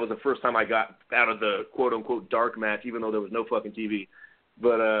 Yeah, that was the first time I got out of the quote-unquote dark match, even though there was no fucking TV.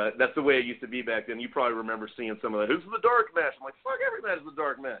 But that's the way it used to be back then. You probably remember seeing some of that. Who's the dark match? I'm like, fuck, every match is the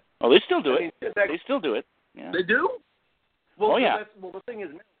dark match. Oh, they still do it. They still do it. Yeah. They do? Well, yeah. Well, the thing is,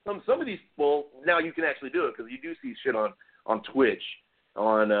 some of these, now you can actually do it because you do see shit on Twitch,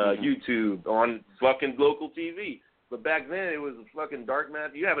 on YouTube, on fucking local TV. But back then, it was a fucking dark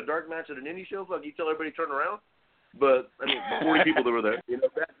match. You have a dark match at an indie show, fuck, you tell everybody to turn around. But, 40 people that were there.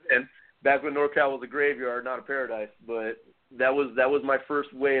 Back when NorCal was a graveyard, not a paradise. But that was my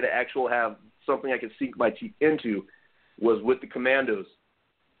first way to actually have something I could sink my teeth into was with the Commandos.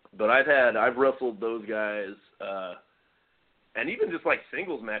 But I've wrestled those guys, and even just like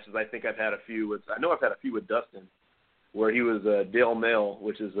singles matches, I think I've had a few with. I know I've had a few with Dustin, where he was Dale Mail,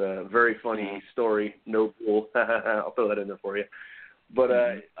 which is a very funny story. No cool. I'll throw that in there for you. But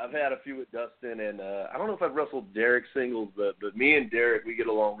I've had a few with Dustin, and I don't know if I've wrestled Derek singles, but me and Derek, we get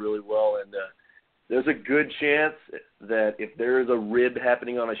along really well, and there's a good chance that if there is a rib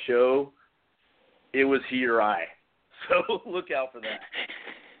happening on a show, it was he or I. So look out for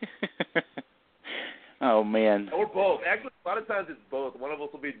that. Oh, man. Or both. Actually, a lot of times it's both. One of us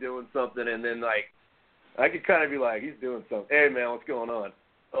will be doing something, and then, like, I could kind of be like, he's doing something. Hey, man, what's going on?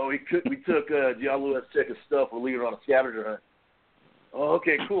 Oh, we took Diablo Azteca's stuff. We're leaving on a scavenger hunt. Oh,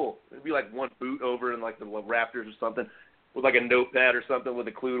 okay, cool. It'd be like one boot over in, like, the rafters or something with, like, a notepad or something with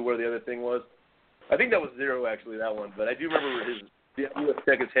a clue to where the other thing was. I think that was Zero, actually, that one. But I do remember his Diablo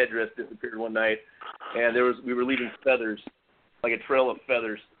Azteca's headdress disappeared one night, and we were leaving feathers, like a trail of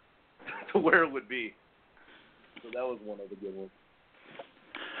feathers, to where it would be. So that was one of the good ones.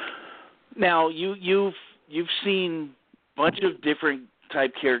 Now you've seen a bunch of different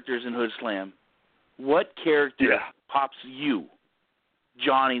type characters in Hood Slam. What character pops you,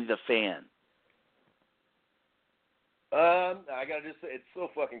 Johnny the fan? I gotta just say it's so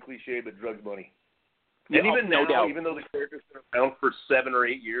fucking cliche, but Drugs Bunny. And even now, even though the character's been around for 7 or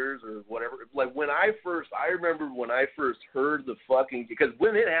 8 years or whatever, like I remember when I first heard the fucking, because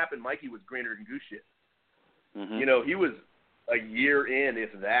when it happened, Mikey was greener than goose shit. Mm-hmm. He was a year in, if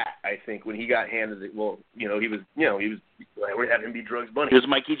that, I think, when he got handed it. Well, he was we had him be Drugs Bunny. It was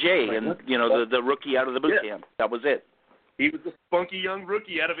Mikey J, and the rookie out of the boot camp. That was it. He was a spunky young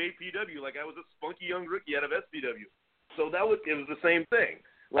rookie out of APW, like I was a spunky young rookie out of SPW. So it was the same thing.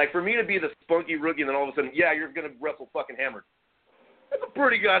 Like, for me to be the spunky rookie and then all of a sudden, you're going to wrestle fucking Hammered. That's a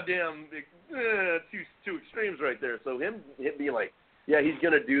pretty goddamn two extremes right there. So him being like, he's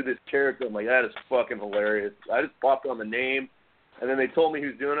going to do this character, I'm like, that is fucking hilarious. I just popped on the name, and then they told me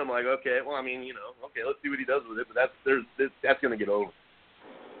who's doing it. I'm like, okay, well, I mean, okay, let's see what he does with it. But that's going to get over.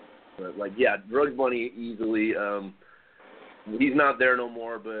 But, like, Drugs Bunny easily. He's not there no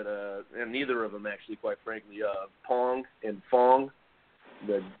more, but and neither of them, actually, quite frankly. Pong and Fong.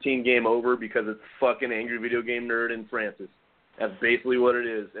 The team game over because it's fucking Angry Video Game Nerd and Francis. That's basically what it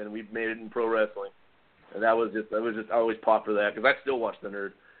is, and we've made it in pro wrestling. And I always pop for that because I still watch the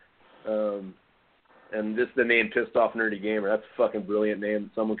Nerd. And just the name Pissed Off Nerdy Gamer, that's a fucking brilliant name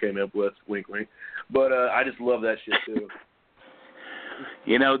that someone came up with. Wink, wink. But I just love that shit too.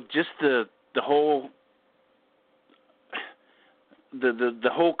 Just the whole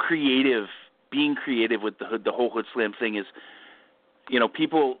the whole creative, being creative with the whole Hood Slam thing is.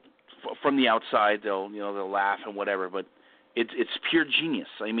 people from the outside, they'll laugh and whatever, but it's pure genius.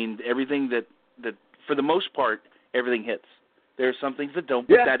 I mean, everything that for the most part, everything hits. There are some things that don't,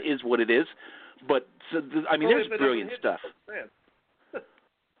 but that is what it is. But there's brilliant stuff.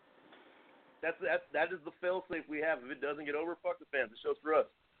 That is the fail-safe we have. If it doesn't get over, fuck the fans. The show's for us.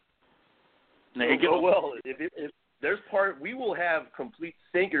 There you go. Well, if there's we will have complete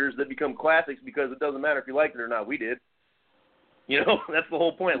stinkers that become classics because it doesn't matter if you like it or not. We did. That's the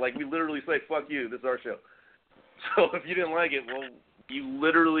whole point. Like, we literally say, fuck you, this is our show. So if you didn't like it, well, you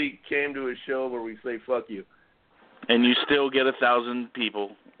literally came to a show where we say fuck you. And you still get 1,000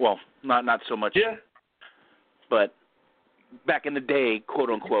 people. Well, not so much. Yeah. But back in the day, quote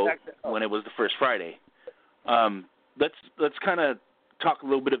unquote, when it was the first Friday. Let's kind of talk a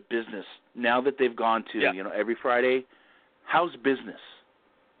little bit of business now that they've gone to every Friday. How's business?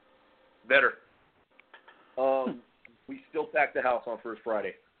 Better. We still pack the house on first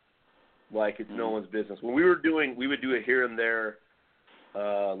Friday, like it's no one's business. When we would do it here and there,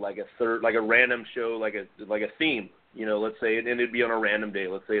 like a random show, like a theme. Let's say, and it'd be on a random day.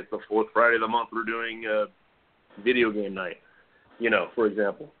 Let's say it's the fourth Friday of the month. We're doing video game night. For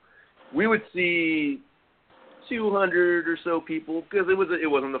example, we would see 200 or so people because it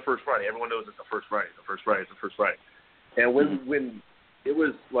wasn't the first Friday. Everyone knows it's the first Friday. The first Friday is the first Friday. And when it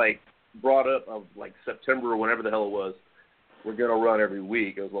was like brought up of like September or whenever the hell it was, we're gonna run every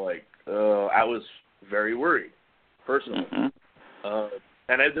week. It was like I was very worried personally.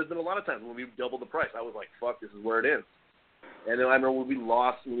 And there's been a lot of times when we've doubled the price. I was like, fuck, this is where it ends. And then I remember when we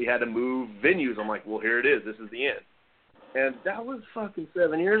lost and we had to move venues. I'm like, well, here it is. This is the end. And that was fucking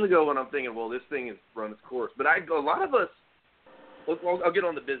 7 years ago when I'm thinking, well, this thing has run its course. But a lot of us, I'll get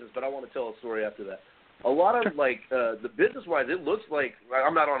on the business, but I want to tell a story after that. A lot of, the business-wise, it looks like,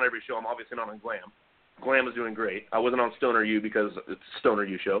 I'm not on every show. I'm obviously not on Glam. Glam is doing great. I wasn't on Stoner U because it's a Stoner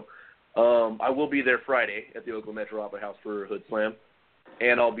U show. I will be there Friday at the Oakland Metro Opera House for Hood Slam.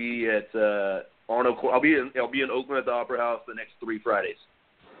 And I'll be at I'll be in Oakland at the Opera House the next 3 Fridays.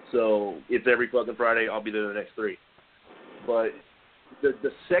 So it's every fucking Friday. I'll be there the next 3. But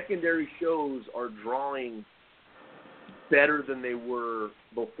the secondary shows are drawing better than they were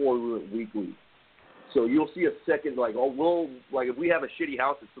before we went weekly. So you'll see a second if we have a shitty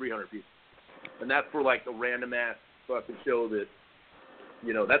house, it's 300 people, and that's for like the random ass fucking show that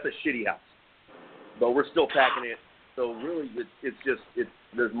that's a shitty house. But we're still packing it. So really,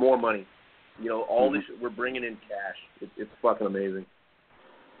 there's more money. All this we're bringing in cash. It's fucking amazing.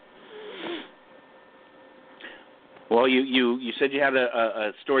 Well, you said you had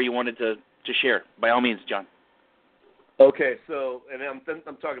a story you wanted to share. By all means, John. Okay, so and I'm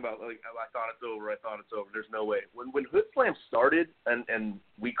talking about I thought it's over. There's no way. When Hood Slam started, and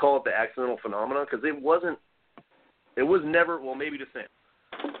we call it the accidental phenomenon because it was never, well, maybe to Sam.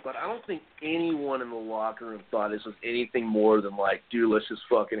 But I don't think anyone in the locker room thought this was anything more than like, dude, let's just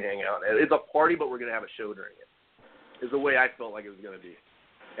fucking hang out. It's a party, but we're going to have a show during it, is the way I felt like it was going to be.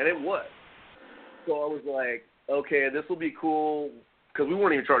 And it was. So I was like, okay, this will be cool, because we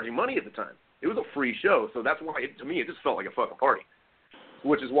weren't even charging money at the time. It was a free show, so that's why, to me, it just felt like a fucking party.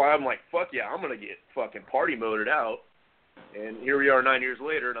 Which is why I'm like, fuck yeah, I'm going to get fucking party moded out. And here we are 9 years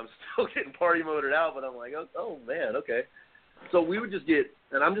later, and I'm still getting party moded out, but I'm like, oh man, okay. So we would just get,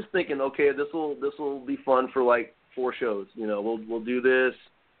 and I'm just thinking, okay, this will be fun for like 4 shows. We'll do this.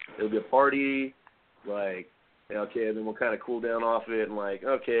 It'll be a party, like, okay, and then we'll kind of cool down off it, and like,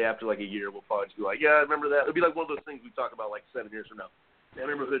 okay, after like a year, we'll probably just be like, yeah, I remember that. It'll be like one of those things we talk about like 7 years from now. I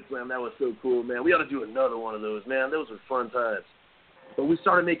remember Hood Slam. That was so cool, man. We ought to do another one of those, man. Those were fun times. But we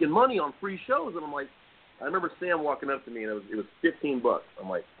started making money on free shows, and I'm like, I remember Sam walking up to me, and it was $15. I'm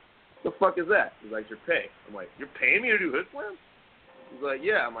like, the fuck is that? He's like, your pay. I'm like, you're paying me to do Hood Slam? He's like,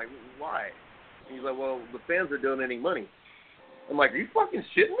 yeah. I'm like, why? And he's like, well, the fans are donating money. I'm like, are you fucking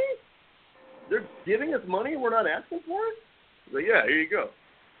shitting me? They're giving us money and we're not asking for it? He's like, yeah, here you go.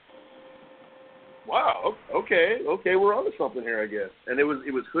 Wow, okay, we're onto something here, I guess. And it was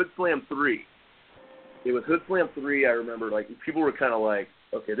Hood Slam 3. It was Hood Slam 3, I remember, like, people were kind of like,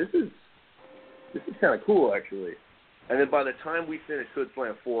 okay, this is kind of cool, actually. And then by the time we finished Hood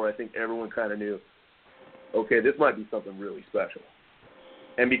Slam 4, I think everyone kind of knew, okay, this might be something really special.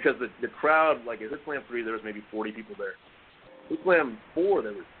 And because the crowd, like at Hood Slam 3, there was maybe 40 people there. Hood Slam 4,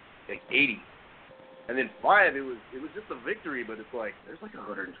 there was like 80. And then 5, it was just a victory, but it's like, there's like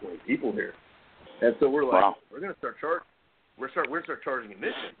 120 people here. And so we're like, wow. We're going to start charging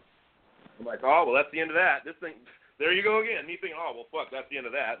admission. I'm like, oh, well, that's the end of that. This thing, there you go again. Me thinking, oh, well, fuck, that's the end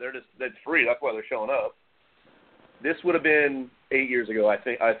of that. That's free. That's why they're showing up. This would have been 8 years ago. I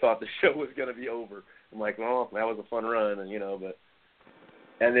thought the show was going to be over. I'm like, well, that was a fun run, and but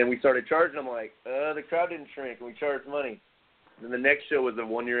And then we started charging. I'm like, the crowd didn't shrink, and we charged money. And then the next show was the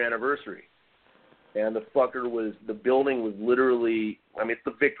 1-year anniversary. And the building was literally, I mean, it's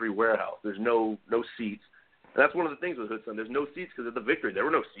the Victory Warehouse. There's no seats. And that's one of the things with Hoodson. There's no seats because at the Victory, there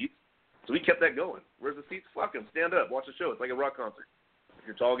were no seats. So we kept that going. Where's the seats? Fuck them. Stand up. Watch the show. It's like a rock concert. If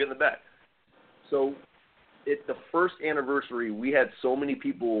you're tall, get in the back. So at the first anniversary, we had so many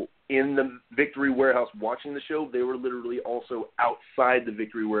people in the Victory Warehouse watching the show. They were literally also outside the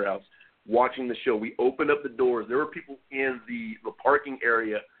Victory Warehouse watching the show. We opened up the doors. There were people in the parking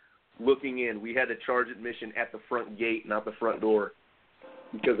area looking in. We had to charge admission at the front gate, not the front door,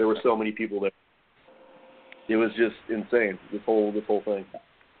 because there were so many people there. It was just insane, this whole thing.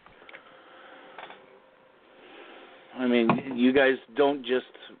 I mean, you guys don't just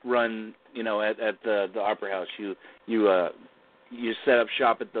run, at the Opera House. You set up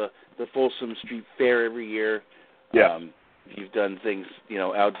shop at the Folsom Street Fair every year. Yeah. You've done things,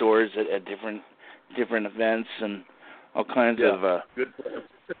 outdoors at different events and all kinds of. Good plan.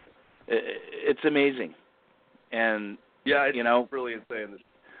 It's amazing, and it's really insane.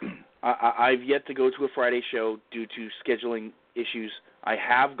 I've yet to go to a Friday show due to scheduling issues. I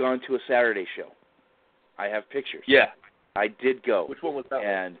have gone to a Saturday show. I have pictures. Yeah, I did go. Which one was that?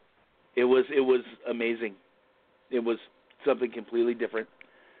 And it was amazing. It was something completely different.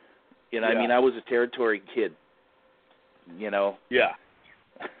 Yeah. I mean, I was a territory kid. Yeah.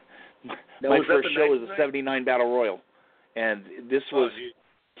 My first show was a '79 Battle Royal, and this was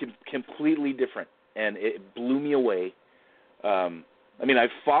completely different, and it blew me away. I mean,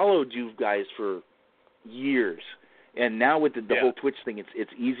 I've followed you guys for years, and now with the whole Twitch thing,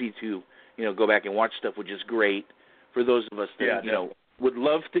 it's easy to go back and watch stuff, which is great for those of us that would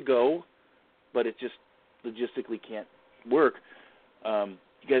love to go, but it just logistically can't work. You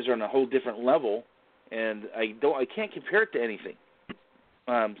guys are on a whole different level, and I can't compare it to anything.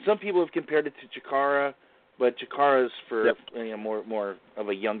 Some people have compared it to Chikara, but Chikara's for more of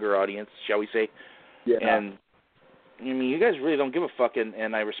a younger audience, shall we say? Yeah. And I mean, you guys really don't give a fuck,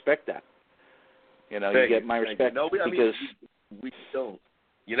 and I respect that. You get my respect because we don't.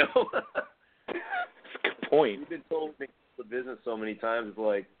 That's a good point. We've been told the business so many times. It's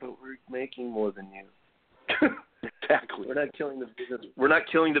like, but we're making more than you. Exactly. We're not killing the business. We're not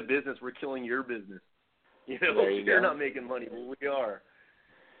killing the business. We're killing your business. You're not making money. Well, we are.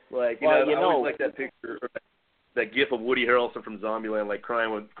 Like, I always like that picture, that gif of Woody Harrelson from Zombieland, like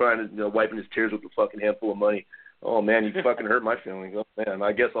crying, wiping his tears with a fucking handful of money. Oh man, you fucking hurt my feelings. Oh man,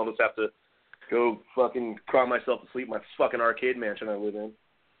 I guess I'll just have to go fucking cry myself to sleep in my fucking arcade mansion I live in.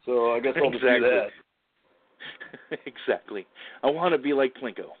 So I guess I'll just do that. Exactly. I want to be like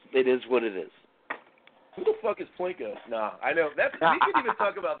Plinko. It is what it is. Who the fuck is Plinko? Nah, I know. We can even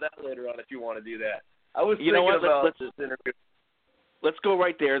talk about that later on if you want to do that. I was thinking about this interview. Let's go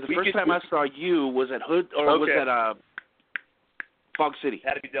right there. The first time I saw you was at Hood, or was at Fog City.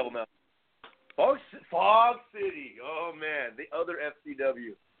 Had to be Devil Mountain. Fog City. Oh man, the other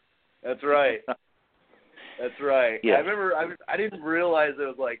FCW. That's right. That's right. Yeah. I remember. I didn't realize it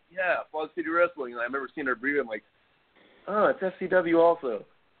was like, Fog City Wrestling. And I remember seeing her brief. I'm like, oh, it's FCW also.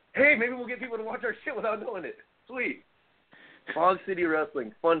 Hey, maybe we'll get people to watch our shit without knowing it. Sweet. Fog City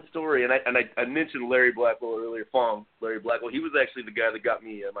Wrestling, fun story. And I mentioned Larry Blackwell earlier. Larry Blackwell. He was actually the guy that got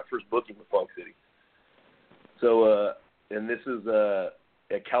me my first booking with Fog City. So, and this is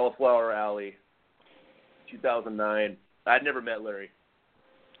at Cauliflower Alley, 2009. I'd never met Larry.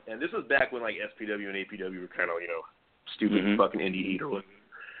 And this was back when, like, SPW and APW were kind of, stupid fucking indie heat or whatever.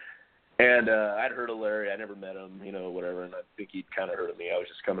 And I'd heard of Larry. I never met him, whatever. And I think he'd kind of heard of me. I was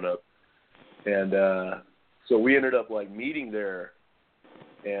just coming up. And so we ended up, like, meeting there.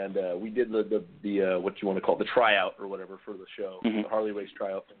 And we did the what you want to call it, the tryout or whatever for the show, the Harley Race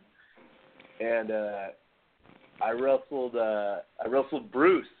tryout thing. And I wrestled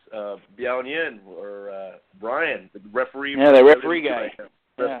Bruce Biaoyin or Brian, the referee. Yeah, the referee guy.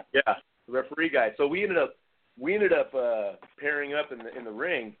 The referee guy. So we ended up pairing up in the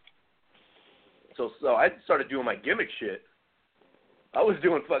ring. So I started doing my gimmick shit. I was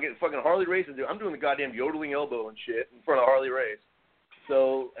doing fucking Harley Race, and I'm doing the goddamn yodeling elbow and shit in front of Harley Race.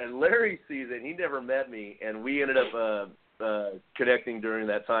 So, and Larry sees it, and he never met me, and we ended up connecting during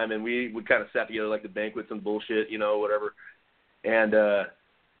that time, and we would kind of sat together like the banquets and bullshit, whatever. And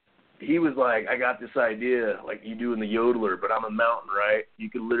he was like, I got this idea, like you do in the Yodeler, but I'm a mountain, right? You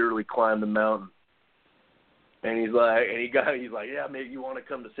could literally climb the mountain. And he's like, yeah, maybe you want to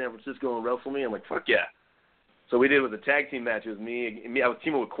come to San Francisco and wrestle me? I'm like, fuck yeah. So we did it with a tag team match. It was me. I was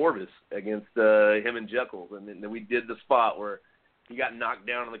teaming with Corvus against him and Jekyll, and then we did the spot where he got knocked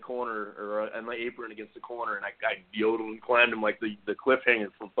down in the corner or in the apron against the corner, and I yodeled and climbed him like the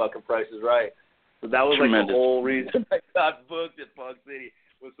cliffhanger from fucking Price is Right. So that was Tremendous. like the whole reason I got booked at Fog City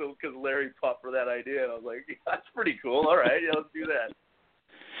was so because Larry popped for that idea. And I was like, that's pretty cool. All right, yeah, let's do that.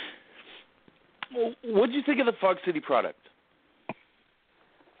 Well, what did you think of the Fog City product?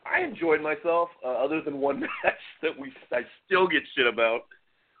 I enjoyed myself, other than one match that I still get shit about.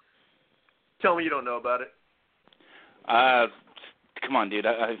 Tell me you don't know about it. Come on, dude.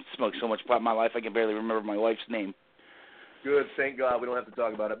 I've smoked so much pot in my life I can barely remember my wife's name. Good, thank God we don't have to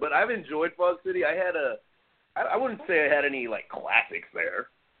talk about it. But I've enjoyed Fog City. I wouldn't say I had any like classics there,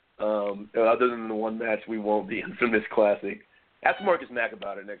 other than the one match we won't, the infamous classic. Ask Marcus Mack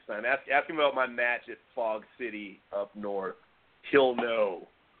about it next time. Ask him about my match at Fog City up north. He'll know.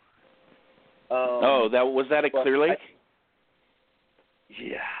 Was that at Clear Lake?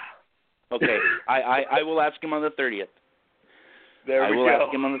 Yeah. Okay, I will ask him on the 30th. I will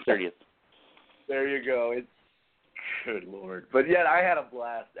ask him on the 30th. There you go. It's good Lord. But yeah, I had a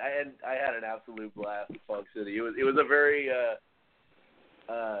blast. I had an absolute blast at Fog City. It was a very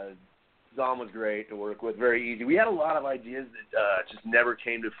Dom was great to work with, very easy. We had a lot of ideas that just never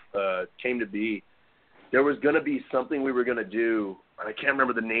came to be. There was going to be something we were going to do, and I can't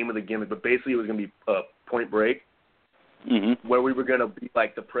remember the name of the gimmick, but basically it was going to be Point Break, where we were going to be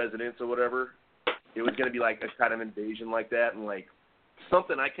like the presidents or whatever. It was going to be like a kind of invasion like that, and like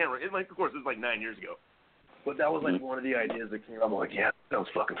something I can't remember. Of course, it was like 9 years ago. But that was like one of the ideas that came up. I'm like, yeah, that was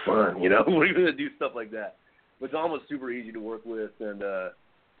fucking fun, you know? We're going to do stuff like that. But Dom was super easy to work with, and,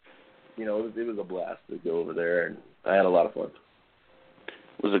 you know, it was a blast to go over there, and I had a lot of fun.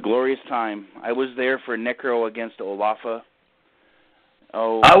 It was a glorious time. I was there for Necro against Olafa.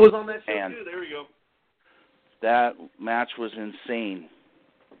 Oh, I was on that show, too. There we go. That match was insane.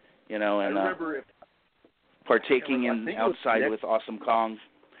 You know, and I remember partaking in Outside with Awesome Kong,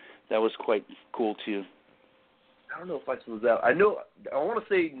 that was quite cool, too. I don't know if I was out. I want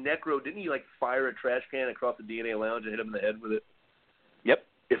to say Necro, didn't he, like, fire a trash can across the DNA Lounge and hit him in the head with it? Yep.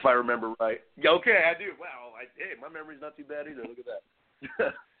 If I remember right. Yeah, okay, I do. Wow. Hey, my memory's not too bad either. Look at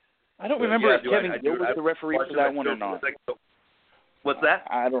that. I don't remember if Kevin Gill was the referee for that one or not. What's that?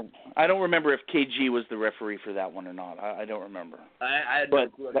 I don't remember if KG was the referee for that one or not. I don't remember. I had no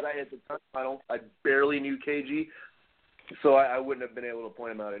clue. At the time, I barely knew KG, so I wouldn't have been able to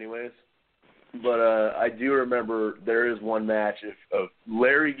point him out anyways. But I do remember there is one match of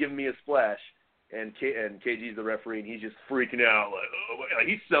Larry giving me a splash, and KG's the referee, and he's just freaking out like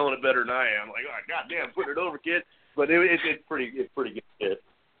he's selling it better than I am. Like, oh, goddamn, put it over, kid. But it's pretty good shit.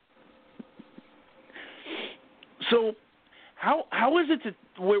 So, how is it to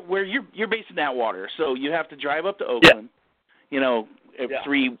where you're based in Atwater? So you have to drive up to Oakland, you know,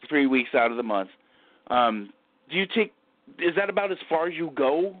 3 weeks out of the month. Do you take? Is that about as far as you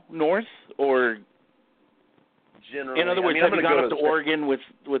go north, or generally? In other words, have you gone up to Oregon with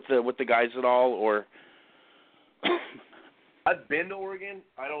the guys at all, or? I've been to Oregon.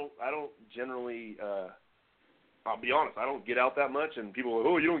 I don't generally. I'll be honest. I don't get out that much, and people are like,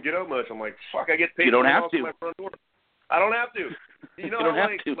 "Oh, you don't get out much." I'm like, "Fuck, I get paid." You don't have to. My front door. I don't have to. You know, you don't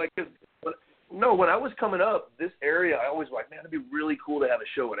have to. When I was coming up, this area, I always like, man, it'd be really cool to have a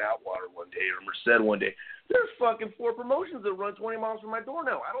show at Atwater one day or Merced one day. There's fucking 4 promotions that run 20 miles from my door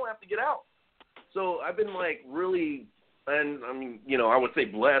now. I don't have to get out. So I've been like really, and I mean, you know, I would say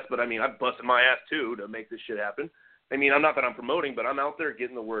blessed, but I mean, I've busted my ass too to make this shit happen. I mean, I'm not that I'm promoting, but I'm out there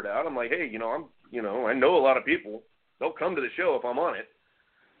getting the word out. I'm like, hey, I know a lot of people. They'll come to the show if I'm on it.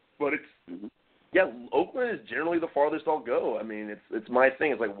 But Oakland is generally the farthest I'll go. I mean, it's my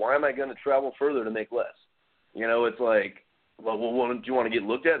thing. It's like, why am I going to travel further to make less? You know, it's like, well, do you want to get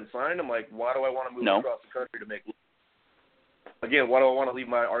looked at and signed? I'm like, why do I want to move across the country to make less? Again, why do I want to leave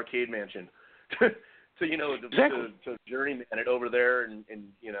my arcade mansion to journeyman it over there and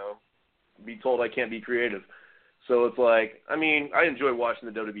be told I can't be creative? So it's like, I mean, I enjoy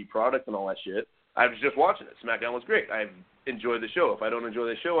watching the WWE product and all that shit. I was just watching it. SmackDown was great. I enjoyed the show. If I don't enjoy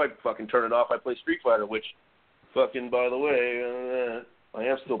the show, I fucking turn it off. I play Street Fighter, which fucking, by the way, I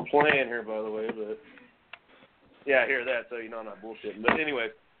am still playing here, by the way, but yeah, I hear that, so you know I'm not bullshitting. But anyway,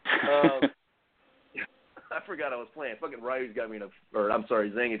 I forgot I was playing. Fucking Ryu's got me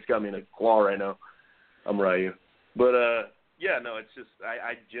Zangief's got me in a claw right now. I'm Ryu. But, it's just,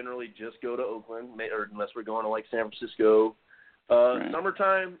 I generally just go to Oakland, or unless we're going to, like, San Francisco.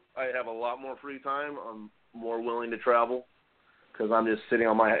 Summertime, I have a lot more free time. I'm more willing to travel because I'm just sitting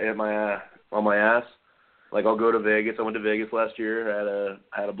on my ass. Like, I'll go to Vegas. I went to Vegas last year.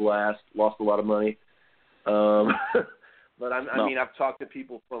 Had a blast. Lost a lot of money. But I mean, I've talked to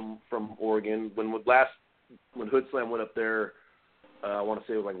people from Oregon. When Hood Slam went up there, I want to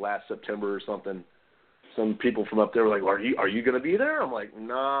say it was like last September or something. Some people from up there were like, "Are you going to be there?" I'm like,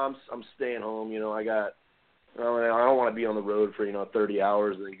 "Nah, I'm staying home. I don't want to be on the road for 30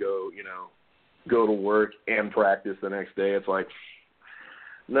 hours and then go to work and practice the next day." It's like,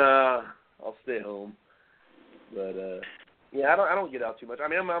 nah, I'll stay home. But yeah, I don't get out too much. I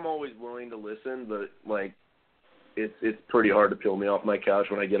mean, I'm always willing to listen, but like, it's pretty hard to peel me off my couch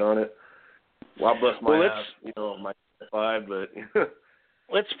when I get on it. Well, I'll bust my ass, my 5, but.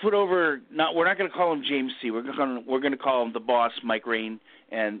 Let's put over. We're not going to call him James C. We're going to call him the boss, Mike Rain,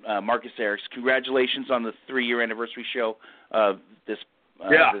 and Marcus Eriks. Congratulations on the 3-year anniversary show. This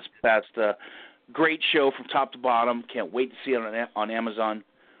past great show from top to bottom. Can't wait to see it on Amazon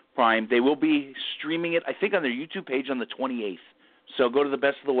Prime. They will be streaming it, I think, on their YouTube page on the 28th. So go to the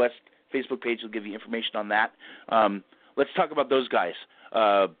Best of the West Facebook page. It'll give you information on that. Let's talk about those guys.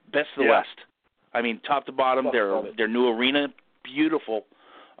 Best of the West. I mean, top to bottom, their new arena, beautiful.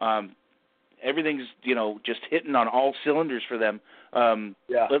 Everything's just hitting on all cylinders for them.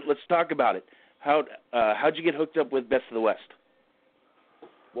 Let's talk about it. How'd you get hooked up with Best of the West?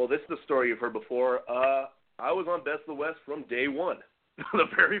 Well, this is a story you've heard before. I was on Best of the West from day one, the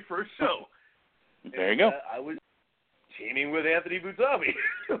very first show. There you go. I was teaming with Anthony Butabi.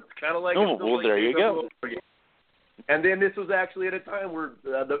 Kind of like. Oh, well, there you go. And then this was actually at a time where,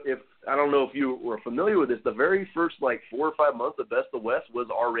 if I don't know if you were familiar with this, the very first 4 or 5 months of Best of the West was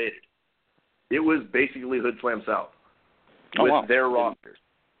R-rated. It was basically Hood Slam South with their rosters.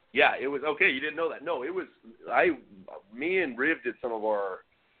 Yeah, it was okay. You didn't know that? No, it was. Me and Riv did some of our.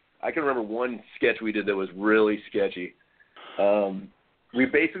 I can remember one sketch we did that was really sketchy. We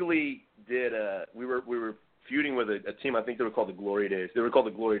basically did. We were feuding with a team. I think they were called the Glory Days. They were called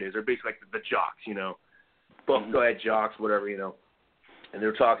the Glory Days. They're basically like the jocks, Buffalo jocks, whatever, And they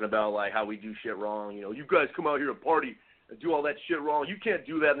were talking about how we do shit wrong. You guys come out here to party and do all that shit wrong. You can't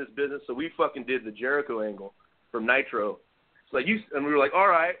do that in this business. So we fucking did the Jericho angle from Nitro. And we were like, all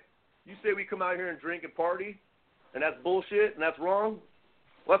right, you say we come out here and drink and party, and that's bullshit and that's wrong.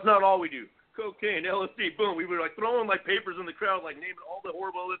 Well, that's not all we do. Cocaine, LSD, boom. We were throwing papers in the crowd, naming all the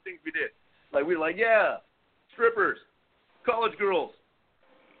horrible other things we did. We were yeah, strippers, college girls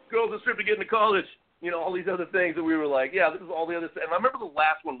that strip to get into college. All these other things that we were yeah, this is all the other stuff. And I remember the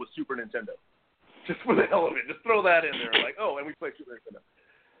last one was Super Nintendo. Just for the hell of it. Just throw that in there. And we play Super Nintendo.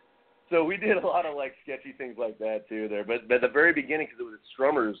 So we did a lot of, sketchy things like that, too, there. But at the very beginning, because it was at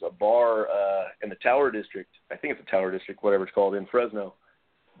Strummer's, a bar in the Tower District. I think it's the Tower District, whatever it's called, in Fresno.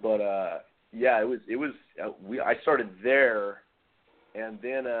 But, yeah, I started there, and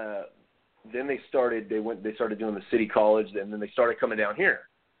then they started doing the City College, and then they started coming down here.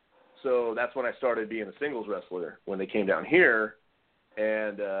 So that's when I started being a singles wrestler when they came down here,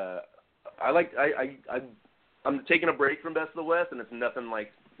 and I'm taking a break from Best of the West, and it's nothing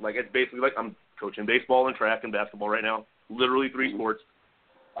it's basically I'm coaching baseball and track and basketball right now, literally 3 sports.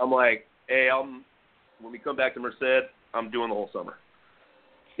 I'm hey, when we come back to Merced, I'm doing the whole summer,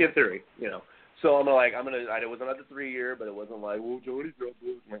 in theory, So I'm it wasn't at the 3-year, but it wasn't well, Johnny's dropped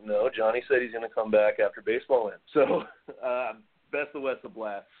it. No, Johnny said he's gonna come back after baseball ends. So. Best of the West, a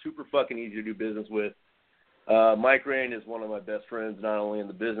blast. Super fucking easy to do business with. Mike Rain is one of my best friends, not only in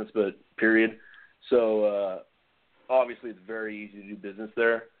the business, but period. So, obviously, it's very easy to do business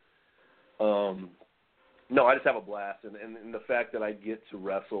there. No, I just have a blast. And the fact that I get to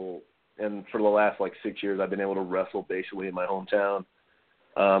wrestle, and for the last, 6 years, I've been able to wrestle basically in my hometown.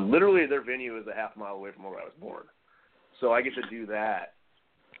 Literally, their venue is a half mile away from where I was born. So I get to do that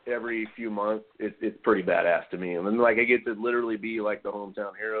every few months. It's pretty badass to me. And then I get to literally be the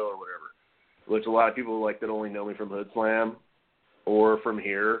hometown hero or whatever, which a lot of people that only know me from Hood Slam or from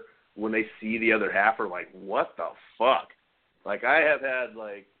here, when they see the other half are what the fuck? I have had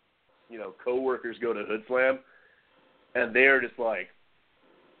coworkers go to Hood Slam and they're just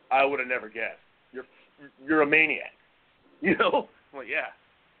I would have never guessed. You're a maniac. I'm yeah.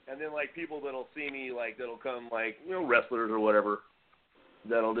 And then people that'll see me that'll come wrestlers or whatever,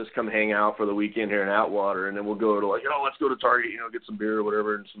 that'll just come hang out for the weekend here in Atwater, and then we'll go to let's go to Target, get some beer or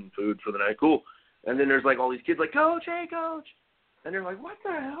whatever and some food for the night. Cool. And then there's all these kids Coach, hey Coach, and they're what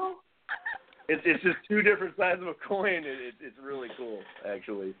the hell? It's just 2 different sides of a coin. It's really cool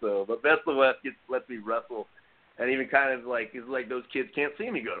actually. So, but Best of the West lets me wrestle, and even kind of it's those kids can't see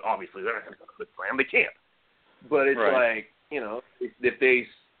me go. Obviously they're not gonna go to Hood Slam, they can't. But it's right. If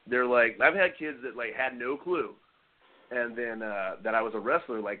they're I've had kids that had no clue. And then that I was a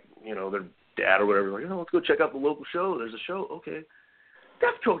wrestler, their dad or whatever, let's go check out the local show. There's a show. Okay.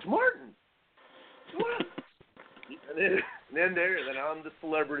 That's Coach Martin. What? and then I'm the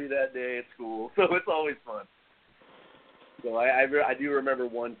celebrity that day at school. So it's always fun. So I do remember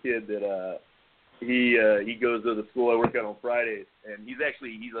one kid that he goes to the school I work at on Fridays, and he's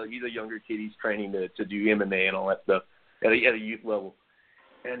a younger kid. He's training to do MMA and all that stuff at a youth level.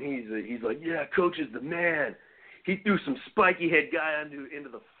 And he's like, yeah, Coach is the man. He threw some spiky head guy into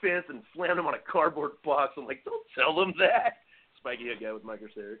the fence and slammed him on a cardboard box. I'm like, don't tell him that. Spiky head guy with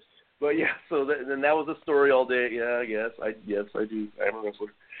microceratics. But yeah, so then that was the story all day. Yeah, I do. I'm a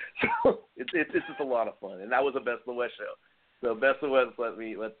wrestler. So it's just a lot of fun, and that was a Best of the West show. So Best of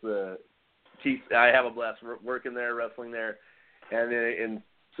the West, I have a blast working there, wrestling there, and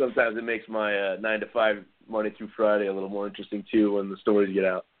sometimes it makes my 9 to 5 Monday through Friday a little more interesting too when the stories get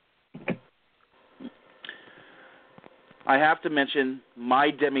out. I have to mention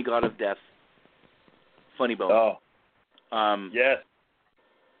my demigod of death, Funny Bone. Oh, yes.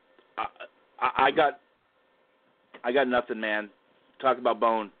 I got nothing, man. Talk about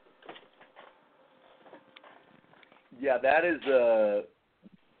Bone. Yeah, that is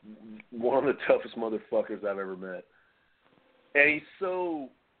one of the toughest motherfuckers I've ever met. And he's so,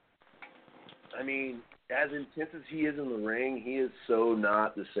 I mean, as intense as he is in the ring, he is so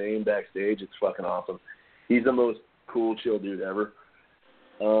not the same backstage. It's fucking awesome. He's the most cool, chill dude ever.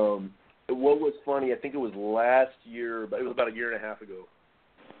 What was funny, I think it was last year, but it was about a year and a half ago.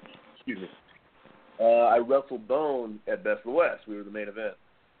 Excuse me. I wrestled Bone at Best of the West. We were the main event.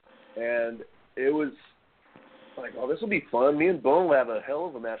 And it was like, oh, this will be fun. Me and Bone will have a hell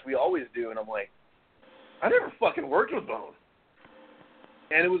of a match. We always do. And I'm like, I never fucking worked with Bone.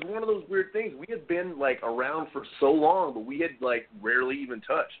 And it was one of those weird things. We had been, like, around for so long, but we had, like, rarely even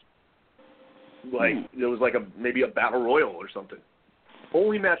touched. Like, it was like maybe a battle royal or something.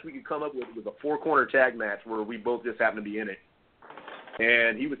 Only match we could come up with was a 4-corner tag match where we both just happened to be in it.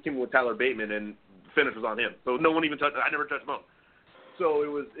 And he was teaming with Tyler Bateman, and the finish was on him. So no one even touched it. I never touched Bone. So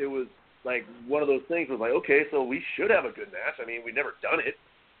it was like one of those things was like, okay, so we should have a good match. I mean, we've never done it.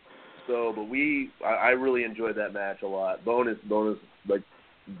 So, but I really enjoyed that match a lot. Bone is like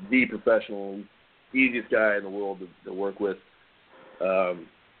the professional, easiest guy in the world to work with.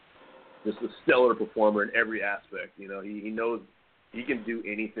 Just a stellar performer in every aspect. You know, he knows he can do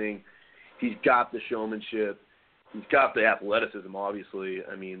anything. He's got the showmanship. He's got the athleticism, obviously.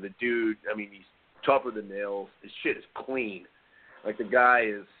 I mean, the dude, he's tougher than nails. His shit is clean. Like, the guy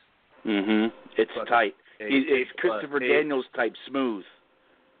is... Mm-hmm. It's tight. It's Christopher Daniels type smooth.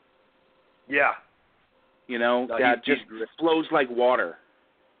 Yeah. You know, that just flows like water,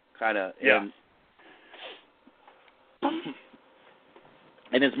 kind of. Yeah.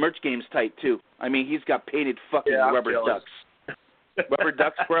 And his merch game's tight, too. I mean, he's got painted fucking rubber ducks. Rubber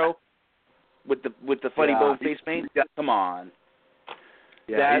ducks, bro? With the Funny Bone face paint? Come on.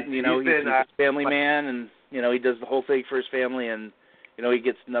 Yeah, he's a family man, and, he does the whole thing for his family, and, he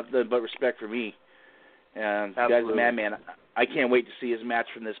gets nothing but respect from me. And the guy's a madman. I can't wait to see his match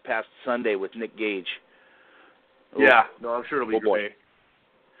from this past Sunday with Nick Gage. Yeah, no, I'm sure it'll be great.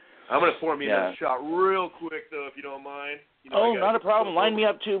 I'm going to pour me another shot real quick, though, if you don't mind. Not a problem. Line me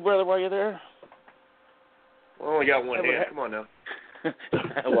up, too, brother, while you're there. I only got one hand. Come on now.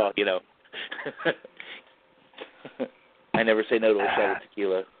 Well, I never say no to a shot of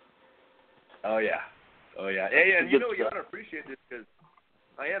tequila. Oh, yeah. Hey, and you ought to appreciate this because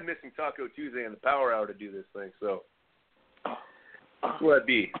I am missing Taco Tuesday and the Power Hour to do this thing, so that's where I'd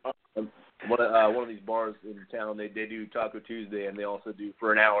be. One of these bars in town, they do Taco Tuesday, and they also do,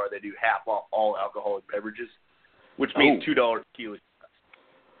 for an hour, they do half off all alcoholic beverages, which means $2 tequila shots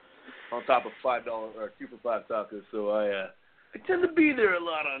on top of $5 or 2 for $5 tacos. So I tend to be there a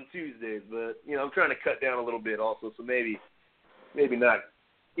lot on Tuesdays, but I'm trying to cut down a little bit also. So maybe not,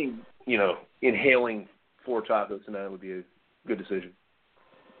 inhaling 4 tacos tonight would be a good decision.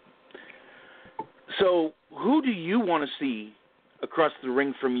 So who do you want to see across the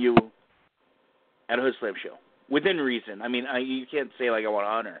ring from you at a Hood Slam show? Within reason. I mean, you can't say like I want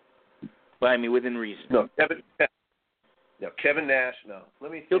Hunter, but I mean within reason. No, Kevin Nash. No,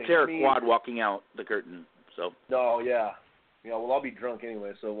 let me. He'll tear a quad walking out the curtain. So. No, yeah. Well, I'll be drunk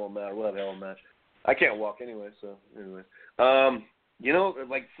anyway, so it won't matter. We'll have a hell of a match. I can't walk anyway, so anyway.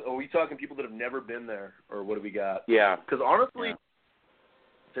 Like, are we talking people that have never been there, or what do we got? Yeah. Because honestly,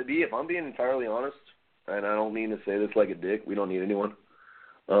 if I'm being entirely honest, and I don't mean to say this like a dick, we don't need anyone.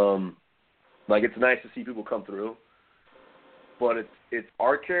 Like, it's nice to see people come through, but it's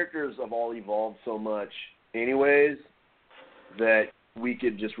our characters have all evolved so much anyways that we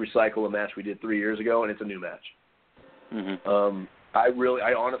could just recycle a match we did 3 years ago, and it's a new match. Mm-hmm.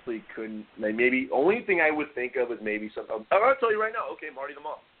 I honestly couldn't. Maybe only thing I would think of is maybe something. I'll tell you right now. Okay, Marty the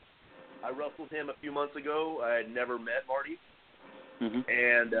Moth. I wrestled him a few months ago. I had never met Marty,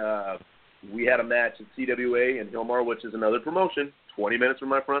 and we had a match at CWA in Hillmar, which is another promotion, 20 minutes from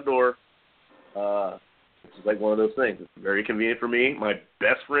my front door. It's just like one of those things. It's very convenient for me. My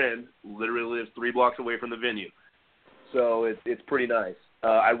best friend literally lives 3 blocks away from the venue. So it's pretty nice.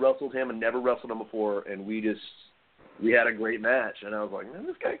 I wrestled him and never wrestled him before, and we had a great match. And I was like, man,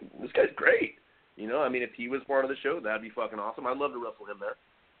 this guy's great. You know, I mean, if he was part of the show, that'd be fucking awesome. I'd love to wrestle him there.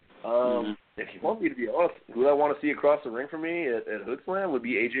 If you want me to be honest, who I want to see across the ring for me at Hood Slam would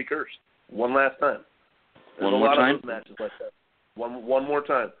be AJ Kirsch. One last time. There's one more time? Of those matches like that. One more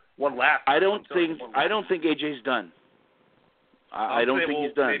time. One last. I don't think AJ's done. I don't think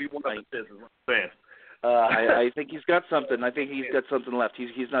he's done. Maybe one of the is what I'm saying. I think he's got something. I think he's got something left.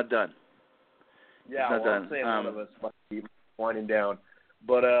 He's not done. Yeah, he's not done. I'm saying one of us might be winding down,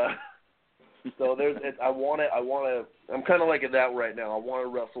 but so there's. I'm kind of like at that right now. I want to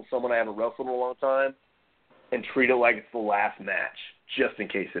wrestle someone I haven't wrestled in a long time, and treat it like it's the last match, just in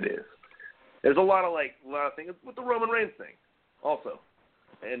case it is. There's a lot of things with the Roman Reigns thing, also.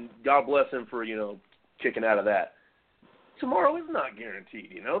 And God bless him for, kicking out of that. Tomorrow is not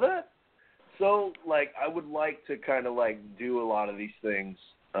guaranteed, you know that? So, I would like to kind of, do a lot of these things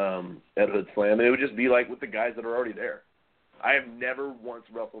at Hood Slam, and it would just be, with the guys that are already there. I have never once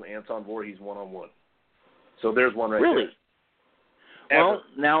wrestled Anton Voorhees one-on-one. So there's one right really? there. Well,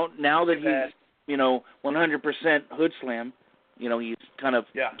 now that he's, 100% Hood Slam, he's kind of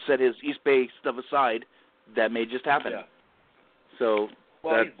set his East Bay stuff aside, that may just happen. Yeah. So...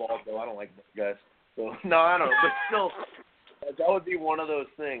 Well, he's bald, though. I don't like those guys. So, no, I don't know. But still, that would be one of those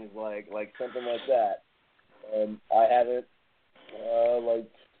things, like something like that. And I haven't,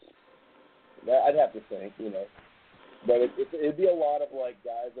 I'd have to think, But it'd be a lot of,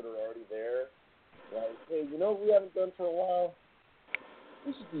 guys that are already there. Like, hey, what we haven't done for a while?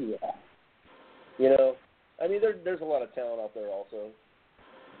 We should do that. I mean, there's a lot of talent out there also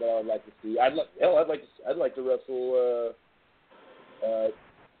that I'd like to see. I'd like to wrestle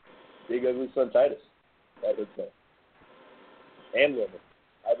Big Ugly Son Titus. That would say. And Roman.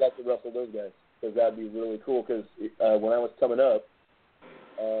 I'd like to wrestle those guys because that'd be really cool. Because when I was coming up,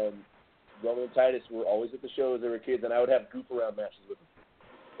 Roman and Titus were always at the shows. They were kids, and I would have goof around matches with them.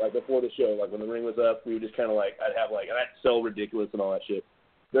 Before the show, when the ring was up, we would just kind of I'd have and I'd sell ridiculous and all that shit.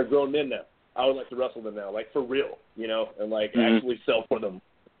 They're grown men now. I would like to wrestle them now, for real, and actually sell for them.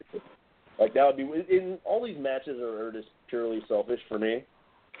 That would be. In all these matches are just purely selfish for me,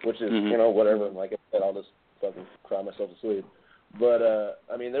 which is whatever. Like I said, I'll just fucking cry myself to sleep. But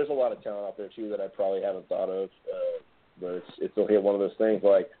I mean, there's a lot of talent out there too that I probably haven't thought of. But it's okay, one of those things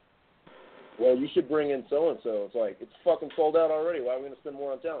well, you should bring in so and so. It's it's fucking sold out already. Why are we going to spend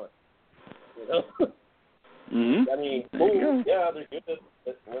more on talent? I mean, cool. Yeah, they're good.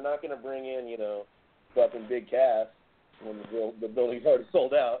 But we're not going to bring in fucking big cast when the building's already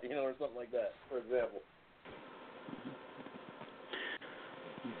sold out, or something like that, for example.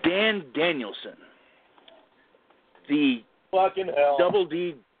 Dan Danielson. The fucking hell. Double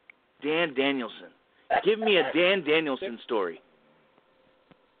D Dan Danielson. Give me a Dan Danielson story.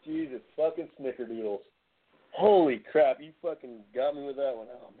 Jesus fucking snickerdoodles. Holy crap, you fucking got me with that one.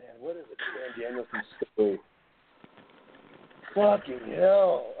 Oh, man, what is a Dan Danielson story? Fucking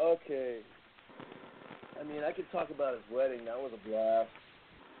hell. Okay. I mean, I could talk about his wedding. That was a blast.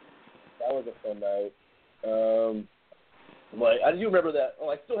 That was a fun night. I do remember that. Oh,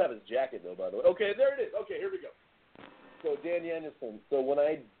 I still have his jacket, though, by the way. Okay, there it is. Okay, here we go. So, Dan Danielson. So, when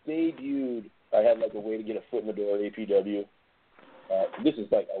I debuted, I had, a way to get a foot in the door at APW. This is,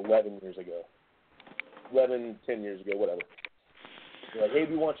 11 years ago. 10 years ago, whatever. They're like, hey,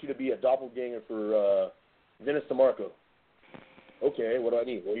 we want you to be a doppelganger for Vince DeMarco. Okay, what do I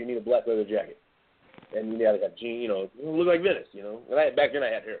need? Well, you need a black leather jacket. And you got to have jeans, look like Vince, And back then I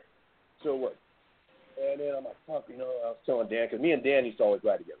had hair. So what? And then I'm like, fuck, I was telling Dan, because me and Dan used to always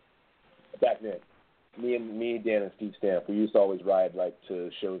ride together. Back then. Me, Dan, and Steve Stamp, we used to always ride, to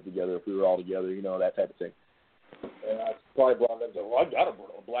shows together if we were all together, that type of thing. And I probably brought them and said, well, I got a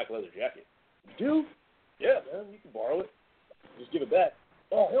black leather jacket. You do? Yeah, man, you can borrow it. Just give it back.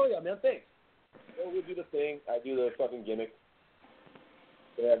 Oh, hell yeah, man, thanks. So we'll do the thing. I do the fucking gimmick.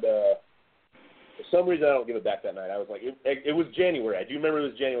 And for some reason, I don't give it back that night. I was like, it was January. I do remember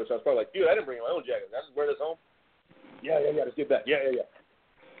it was January, so I was probably like, dude, I didn't bring my own jacket. Can I just wear this home? Yeah, just give it back. Yeah.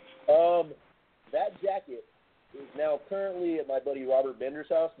 That jacket is now currently at my buddy Robert Bender's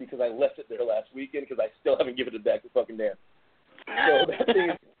house because I left it there last weekend because I still haven't given it back to fucking Dan. So that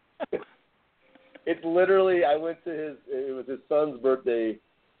thing it's literally, I went to it was his son's birthday.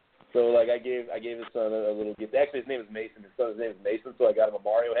 So, I gave his son a little gift. Actually, his name is Mason. His son's name is Mason, so I got him a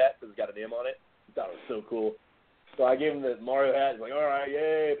Mario hat because it's got an M on it. I thought it was so cool. So I gave him the Mario hat. He's like, all right,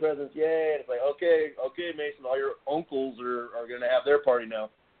 yay, presents, yay. And it's like, okay, Mason, all your uncles are going to have their party now.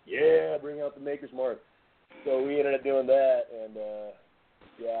 Yeah, bring out the Maker's Mark. So we ended up doing that, and,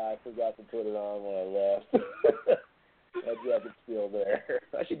 I forgot to put it on when I left. That jacket's still there.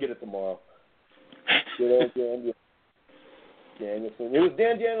 I should get it tomorrow. Good old Dan Danielson. It was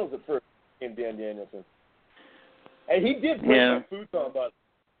Dan Daniels at first. It became Dan Danielson. And he did break my futon, but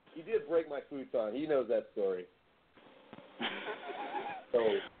he did break my futon. He knows that story. So,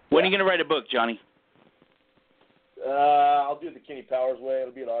 when are you going to write a book, Johnny? I'll do it the Kenny Powers way.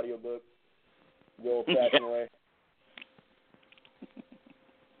 It'll be an audiobook, the old-fashioned way.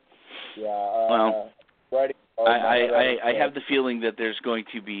 Writing. I have the feeling that there's going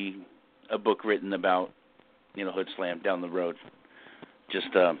to be a book written about, Hood Slam down the road.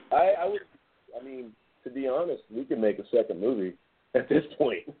 Just to be honest, we can make a second movie at this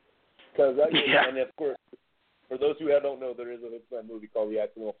point. Because and of course, for those who don't know, there is a Hood Slam movie called The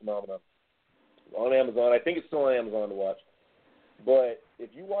Accidental Phenomenon on Amazon. I think it's still on Amazon to watch. But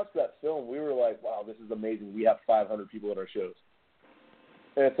if you watch that film, we were like, wow, this is amazing. We have 500 people at our shows.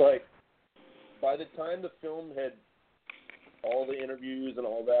 And it's like, by the time the film had all the interviews and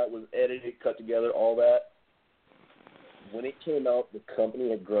all that was edited, cut together, all that, when it came out, the company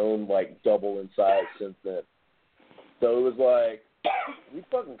had grown like double in size since then. So it was like, we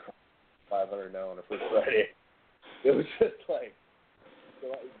fucking 500 now on our first Friday. It was just like,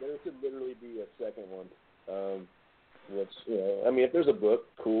 so there could literally be a second one. Which, if there's a book,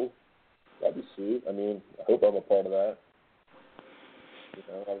 cool. That'd be sweet. I hope I'm a part of that.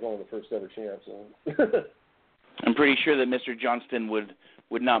 I was only the first ever champ, so. I'm pretty sure that Mr. Johnston would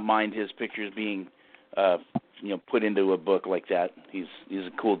not mind his pictures being, put into a book like that. He's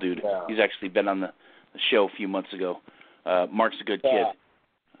a cool dude. Yeah. He's actually been on the show a few months ago. Mark's a good kid.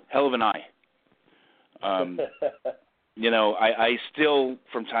 Hell of an eye. I still,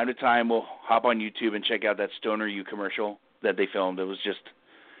 from time to time, will hop on YouTube and check out that Stoner U commercial that they filmed. It was just,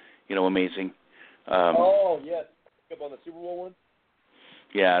 amazing. Yes. Up on the Super Bowl one?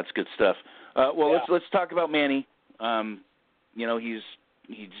 Yeah, it's good stuff. Let's talk about Manny.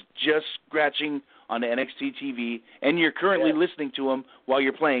 He's just scratching on the NXT TV, and you're currently listening to him while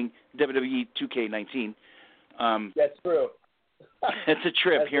you're playing WWE 2K19. That's true. It's a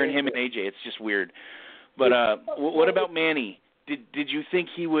trip hearing him and AJ. It's just weird. But what about Manny? Did you think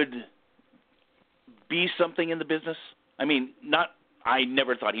he would be something in the business? I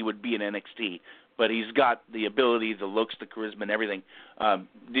never thought he would be in NXT, but he's got the ability, the looks, the charisma, and everything.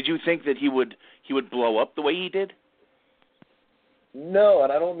 Did you think that he would blow up the way he did? No,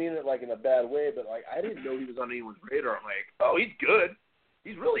 and I don't mean it like in a bad way, but like I didn't know he was on anyone's radar. I'm like, oh, he's good.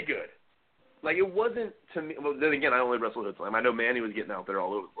 He's really good. Like it wasn't to me. Well, then again, I only wrestled Hood Slam. I know Manny was getting out there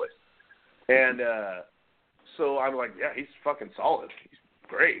all over the place, and so I'm like, yeah, he's fucking solid. He's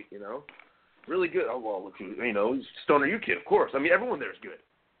great, really good. Oh well, look, he's Stoner U kid, of course. Everyone there is good.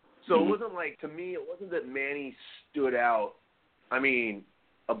 So it wasn't like, to me, it wasn't that Manny stood out,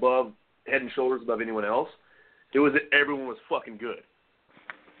 above, head and shoulders above anyone else. It was that everyone was fucking good.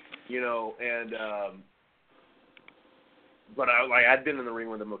 But I'd been in the ring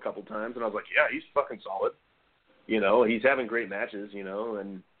with him a couple times, and I was like, yeah, he's fucking solid. He's having great matches,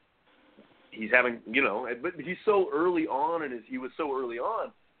 and he's having, but he's so early on, and he was so early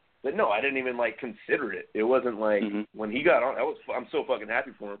on that, no, I didn't even, consider it. It wasn't like, when he got on, I'm so fucking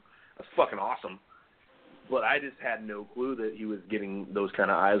happy for him. That's fucking awesome. But I just had no clue that he was getting those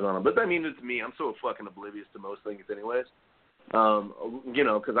kind of eyes on him. But, it's me. I'm so fucking oblivious to most things anyways.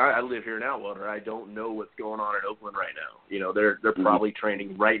 Because I live here in Outwater. I don't know what's going on in Oakland right now. They're probably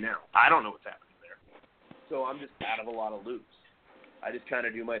training right now. I don't know what's happening there. So I'm just out of a lot of loops. I just kind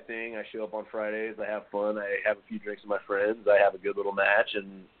of do my thing. I show up on Fridays. I have fun. I have a few drinks with my friends. I have a good little match,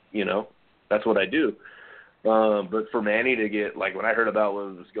 and, that's what I do. But for Manny to get, when I heard about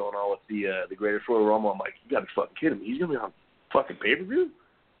what was going on with the Greatest Royal Rumble, I'm like, you got to be fucking kidding me. He's going to be on fucking pay-per-view?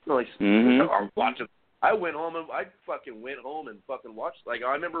 I'm watching. I went home and fucking watched. I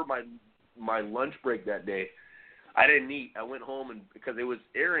remember my lunch break that day. I didn't eat. I went home because it was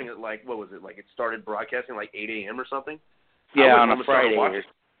airing at what was it? It started broadcasting 8 a.m. or something. Yeah, on a Friday.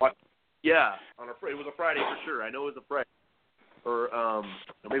 Yeah, on a Friday. It was a Friday for sure. I know it was a Friday. Or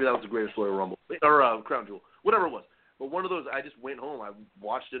maybe that was the Greatest Royal Rumble. Or Crown Jewel. Whatever it was. But one of those, I just went home. I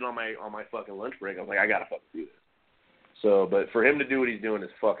watched it on my fucking lunch break. I was like, I got to fucking do this. So, but for him to do what he's doing is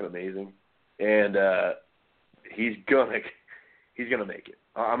fucking amazing. And he's gonna make it.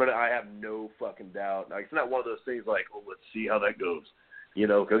 I have no fucking doubt. It's not one of those things let's see how that goes.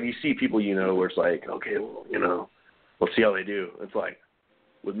 Because you see people, where it's like, okay, well, let's see how they do. It's like,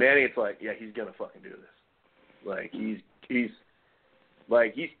 with Manny, it's like, yeah, he's gonna fucking do this. Like he's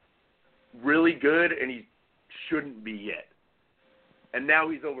really good, and he shouldn't be yet. And now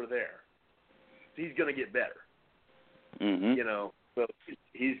he's over there. He's gonna get better. Mm-hmm. You know, so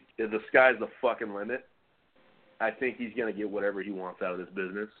the sky's the fucking limit. I think he's gonna get whatever he wants out of this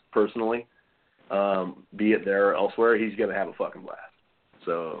business. Personally, be it there or elsewhere, he's gonna have a fucking blast.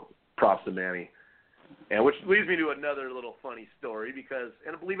 So props to Manny. And which leads me to another little funny story because,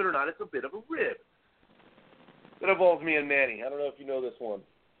 and believe it or not, it's a bit of a rib that involves me and Manny. I don't know if you know this one.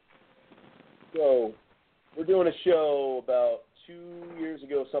 So we're doing a show about 2 years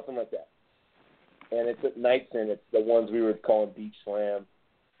ago, something like that. And it's at Knightson. It's the ones we were calling Beach Slam,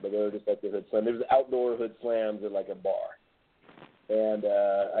 but they were just like the Hood Slam. There's outdoor Hood Slams at like a bar. And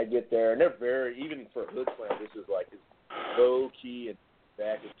I get there, and they're very, even for Hood Slam, this is like as low-key and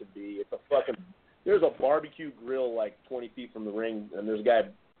back as can be. It's a fucking, there's a barbecue grill like 20 feet from the ring, and there's a guy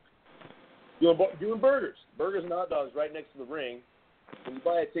doing burgers and hot dogs right next to the ring. When you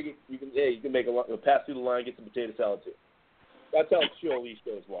buy a ticket, you can make pass through the line, get some potato salad too. That's how chill these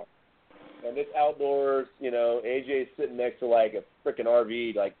shows are. And it's outdoors, you know. AJ's sitting next to like a freaking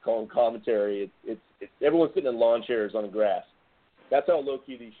RV, like calling commentary. It's everyone's sitting in lawn chairs on the grass. That's how low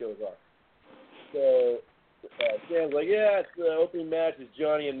key these shows are. So Sam's like, yeah, it's the opening match is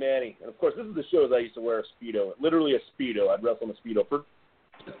Johnny and Manny, and of course this is the shows I used to wear a Speedo, literally a Speedo. I'd wrestle in a Speedo for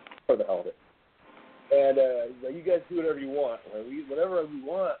the hell of it. And he's like, you guys do whatever you want. Like, whatever we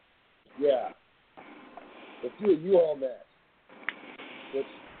want. Yeah. Let's do a U-Haul match. Which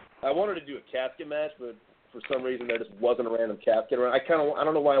I wanted to do a casket match, but for some reason there just wasn't a random casket around. I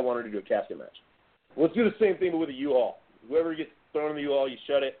don't know why I wanted to do a casket match. Let's do the same thing but with a U-Haul. Whoever gets thrown in the U-Haul, you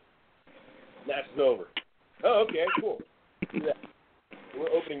shut it. Match is over. Oh, okay, cool. Yeah. We're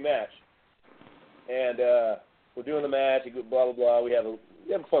opening match. And we're doing the match, blah, blah, blah. We have a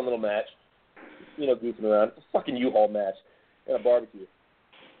fun little match. You know, goofing around. It's a fucking U-Haul match and a barbecue.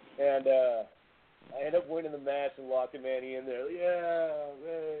 And I end up winning the match and locking Manny in there. Yeah,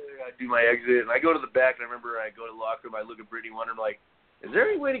 I do my exit. And I go to the back, and I remember I go to the locker room. I look at Brittany Wonder. I'm like, is there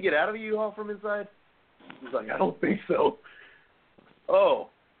any way to get out of a U-Haul from inside? He's like, I don't think so. Oh.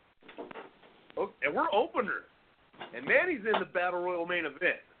 Okay, and we're openers. And Manny's in the Battle Royal main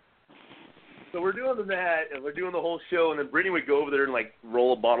event. So we're doing the match, and we're doing the whole show, and then Brittany would go over there and, like,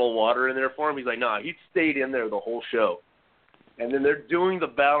 roll a bottle of water in there for him. He's like, nah, he stayed in there the whole show. And then they're doing the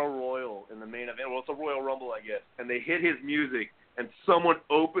Battle Royal in the main event. Well, it's a Royal Rumble, I guess. And they hit his music, and someone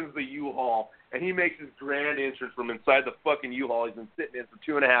opens the U-Haul, and he makes his grand entrance from inside the fucking U-Haul. He's been sitting in for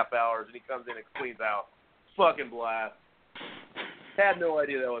 2.5 hours, and he comes in and cleans out. Fucking blast. Had no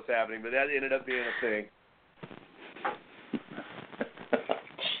idea that was happening, but that ended up being a thing.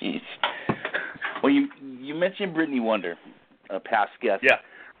 Jeez. Well, you mentioned Brittany Wonder, a past guest. Yeah.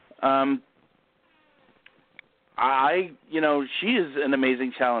 She is an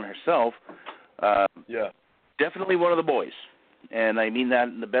amazing talent herself. Yeah. Definitely one of the boys. And I mean that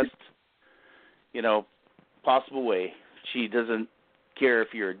in the best, possible way. She doesn't care if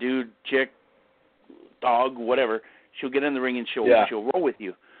you're a dude, chick, dog, whatever. She'll get in the ring and she'll roll with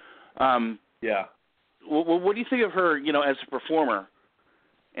you. Yeah. What do you think of her, as a performer?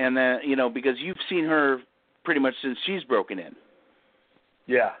 And then, because you've seen her pretty much since she's broken in.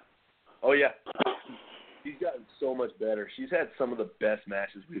 Yeah. Oh, yeah. She's gotten so much better. She's had some of the best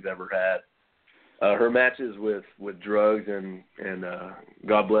matches we've ever had. Her matches with Drugs and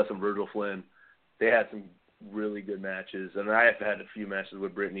God bless him, Virgil Flynn, they had some really good matches. And I have had a few matches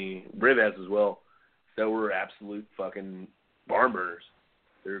with Brittany, Briv has as well, that were absolute fucking barn burners.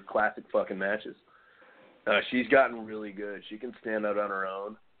 They're classic fucking matches. She's gotten really good. She can stand out on her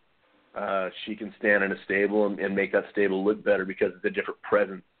own. She can stand in a stable and make that stable look better because it's a different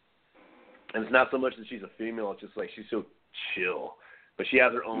presence. And it's not so much that she's a female. It's just like she's so chill. But she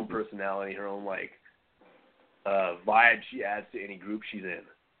has her own personality, her own, vibe she adds to any group she's in.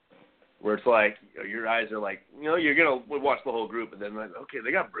 Where it's like, your eyes are like, you're going to watch the whole group, and then like, okay,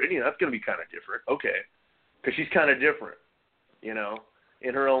 they got Brittany. That's going to be kind of different. Okay. Because she's kind of different, in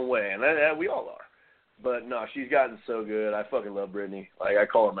her own way. And we all are. But, no, she's gotten so good. I fucking love Brittany. Like, I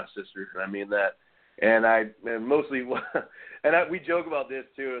call her my sister, and I mean that. And we joke about this,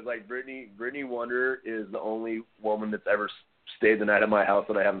 too. It's like Brittany Wonder is the only woman that's ever stayed the night at my house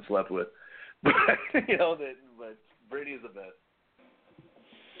that I haven't slept with. But, but Brittany is the best.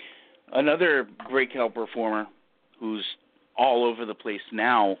 Another breakout performer who's all over the place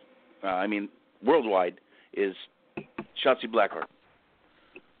now, worldwide, is Shotzi Blackheart.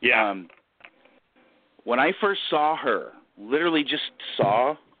 Yeah. When I first saw her, literally just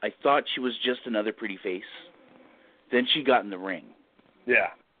saw, I thought she was just another pretty face. Then she got in the ring. Yeah.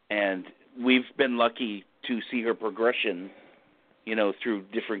 And we've been lucky to see her progression, through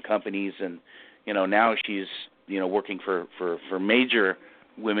different companies, and now she's working for major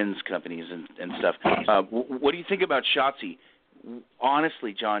women's companies and stuff. What do you think about Shotzi?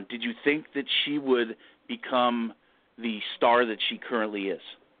 Honestly, John, did you think that she would become the star that she currently is?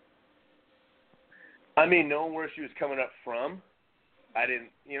 I mean, knowing where she was coming up from, I didn't,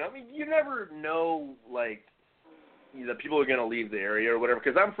 you never know, like, that people are going to leave the area or whatever,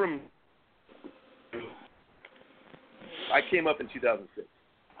 because I came up in 2006.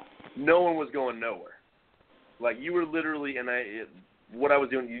 No one was going nowhere. Like, you were literally, what I was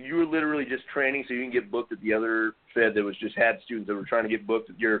doing, you were literally just training so you can get booked at the other Fed that had students that were trying to get booked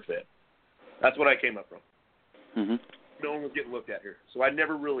at your Fed. That's what I came up from. Mm-hmm. No one was getting looked at here. So I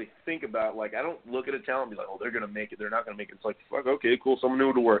never really think about, like, I don't look at a talent and be like, oh, they're going to make it, they're not going to make it. It's like, fuck, okay, cool, someone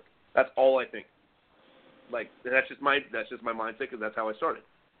new to work. That's all I think. Like, that's just my mindset, because that's how I started.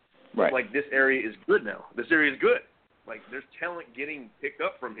 Right. Like, this area is good now. This area is good. Like, there's talent getting picked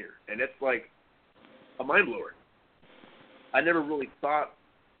up from here, and it's like a mind blower. I never really thought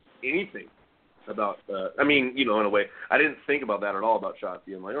anything about, in a way, I didn't think about that at all about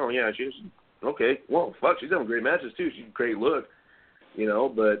Shotzi. I'm like, oh yeah, she's okay. Well, fuck, she's having great matches too. She's a great look,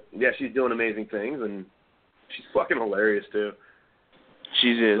 But yeah, she's doing amazing things, and she's fucking hilarious too.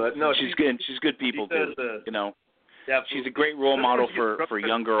 She is. But, no, she's good. She's good people too. Yeah, she's a great role model for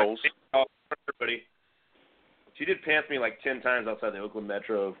young girls. Everybody. She did pants me like 10 times outside the Oakland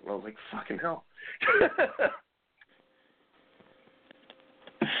Metro. I was like, fucking hell.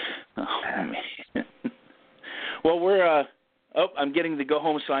 Oh, man. Well, we're I'm getting the go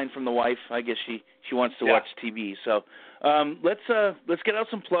home sign from the wife. I guess she wants to watch TV. So let's get out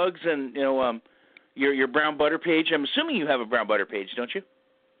some plugs and your Brown Butter page. I'm assuming you have a Brown Butter page, don't you?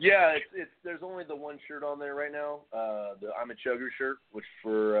 Yeah, it's there's only the one shirt on there right now. The I'm a Chugger shirt, which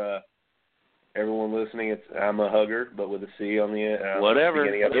for everyone listening, it's I'm a Hugger, but with a C on the whatever.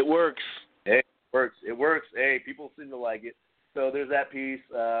 It works. Hey, it works. Hey, people seem to like it. So there's that piece.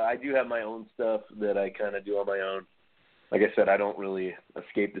 I do have my own stuff that I kind of do on my own. Like I said, I don't really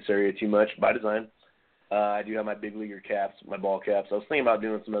escape this area too much by design. I do have my big leaguer caps, my ball caps. I was thinking about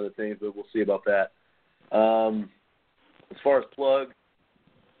doing some other things, but we'll see about that. As far as plug,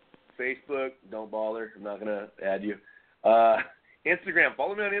 Facebook, don't bother. I'm not going to add you. Instagram,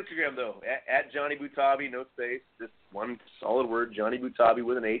 follow me on Instagram, though, at Johnny Butabi, no space, just one solid word, Johnny Butabi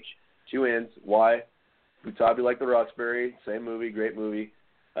with an H, 2 N's, Y. Butabi like the Roxbury, same movie, great movie.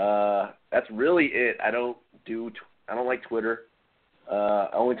 That's really it. I don't like Twitter.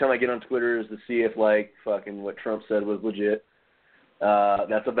 Only time I get on Twitter is to see if like fucking what Trump said was legit.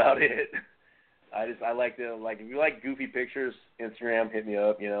 That's about it. I like to if you like goofy pictures, Instagram, hit me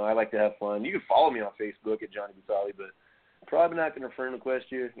up. I like to have fun. You can follow me on Facebook at Johnny Butabi, but I'm probably not going to friend request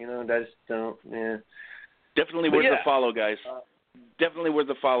you. I just don't. Yeah. Definitely worth the follow, guys. Definitely worth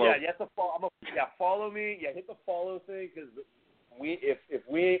the follow. Yeah, you have to follow. Follow me. Yeah, hit the follow thing, because if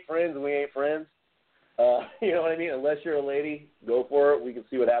we ain't friends, we ain't friends. You know what I mean? Unless you're a lady, go for it. We can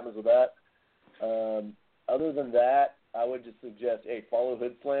see what happens with that. Other than that, I would just suggest, hey, follow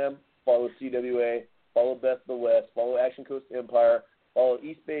Hood Slam, follow CWA, follow Best of the West, follow Action Coast Empire, follow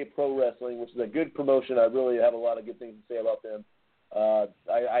East Bay Pro Wrestling, which is a good promotion. I really have a lot of good things to say about them.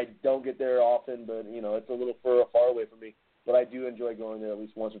 I don't get there often, but it's a little far away from me. But I do enjoy going there at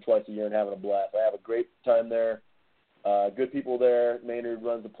least once or twice a year and having a blast. I have a great time there. Good people there. Maynard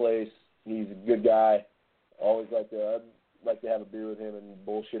runs the place. He's a good guy. I'd like to have a beer with him and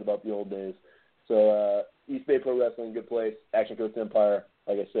bullshit about the old days. So East Bay Pro Wrestling, good place. Action Coast Empire,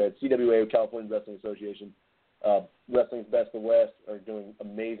 like I said. CWA, California Wrestling Association. Wrestling's Best of the West are doing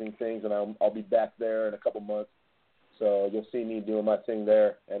amazing things, and I'll be back there in a couple months. So you'll see me doing my thing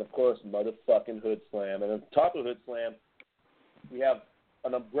there. And, of course, motherfucking Hood Slam. And on top of Hood Slam, we have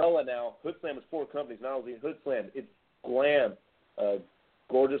an umbrella now. Hood Slam is 4 companies, not only Hood Slam. It's GLAM,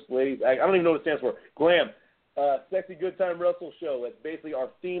 gorgeous ladies. I don't even know what it stands for. GLAM, Sexy Good Time Wrestle Show. That's basically our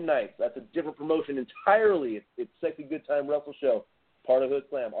theme nights. That's a different promotion entirely. It's Sexy Good Time Wrestle Show, part of Hood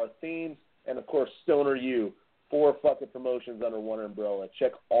Slam. Our themes, and, of course, Stoner U. 4 fucking promotions under one umbrella.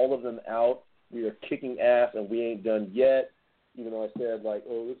 Check all of them out. We are kicking ass, and we ain't done yet. Even though I said,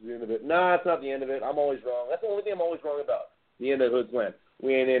 this is the end of it. Nah, it's not the end of it. I'm always wrong. That's the only thing I'm always wrong about. The end of Hood Slam.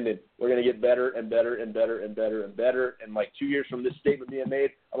 We ain't ended. We're going to get better and better and better and better and better. And 2 years from this statement being made,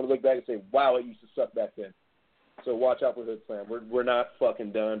 I'm going to look back and say, wow, it used to suck back then. So watch out for Hood Slam. We're not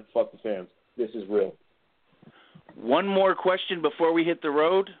fucking done. Fuck the fans. This is real. One more question before we hit the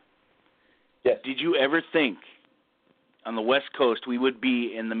road. Yes. Did you ever think on the West Coast we would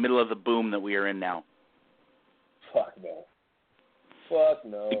be in the middle of the boom that we are in now? Fuck no. Fuck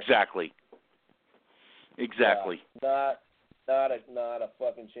no. Exactly. Exactly. Not a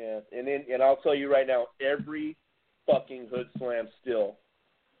fucking chance. And I'll tell you right now, every fucking Hood Slam still,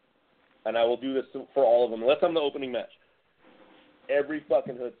 and I will do this for all of them, unless I'm the opening match. Every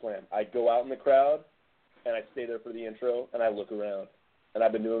fucking Hood Slam, I go out in the crowd, and I stay there for the intro, and I look around. And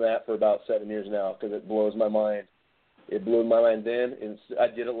I've been doing that for about 7 years now because it blows my mind. It blew my mind then, and I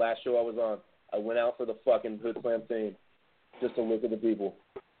did it last show I was on. I went out for the fucking Hood Slam thing just to look at the people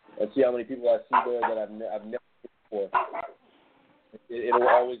and see how many people I see there that I've never seen before. It'll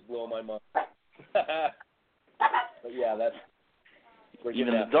always blow my mind. But yeah, that's...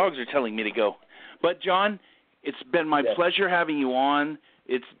 Even the dogs are telling me to go. But, John, it's been my pleasure having you on.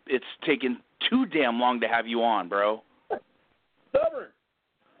 It's taken too damn long to have you on, bro. Stubborn.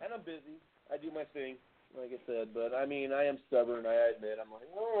 And I'm busy. I do my thing, like I said. But, I mean, I am stubborn, I admit. I'm like,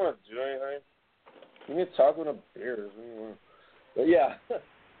 I don't want to do anything. I'm going to talk with a beer. But, yeah.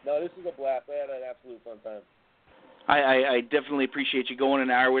 No, this is a blast. I had an absolute fun time. I definitely appreciate you going an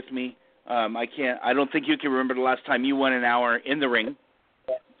hour with me. I don't think you can remember the last time you went an hour in the ring.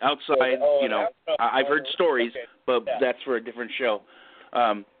 Outside, I've heard stories, but that's for a different show.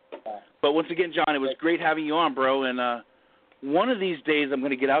 But once again, John, it was great having you on, bro. And one of these days, I'm going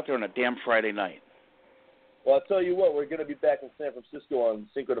to get out there on a damn Friday night. Well, I'll tell you what, we're going to be back in San Francisco on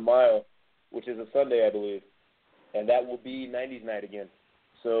Cinco de Mayo, which is a Sunday, I believe. And that will be 90s night again.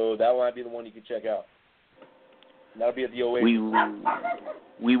 So that might be the one you can check out. And that'll be at the Oasis.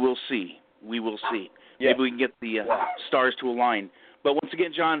 We will see. We will see. Yeah. Maybe we can get the stars to align. But once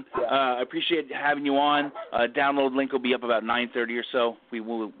again, John, I appreciate having you on. Download link will be up about 9:30 or so. We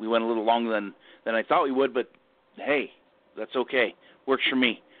went a little longer than I thought we would, but hey, that's okay. Works for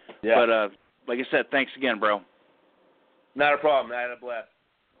me. Yeah. But like I said, thanks again, bro. Not a problem. I had a blast.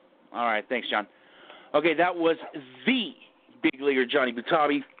 All right, thanks, John. Okay, that was the big leaguer, Johnny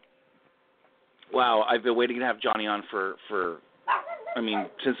Butabi. Wow, I've been waiting to have Johnny on for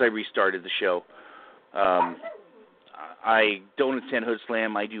since I restarted the show. I don't attend Hood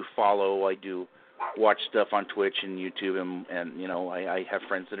Slam. I do follow. I do watch stuff on Twitch and YouTube, and I have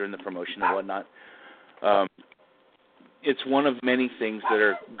friends that are in the promotion and whatnot. It's one of many things that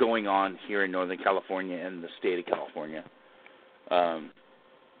are going on here in Northern California and the state of California. Go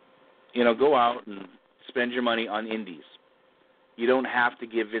out and spend your money on indies. You don't have to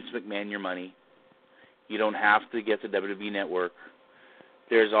give Vince McMahon your money. You don't have to get the WWE Network.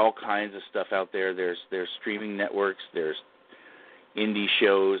 There's all kinds of stuff out there. There's streaming networks. There's indie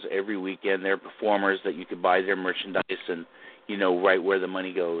shows every weekend. There are performers that you could buy their merchandise and you know right where the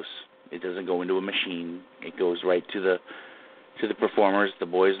money goes. It doesn't go into a machine. It goes right to the performers, the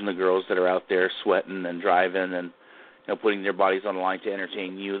boys and the girls that are out there sweating and driving and putting their bodies on the line to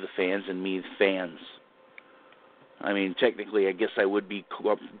entertain you, the fans, and me, the fans. I mean, technically, I guess I would be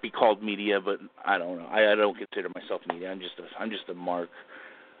called media, but I don't know. I don't consider myself media. I'm just a mark,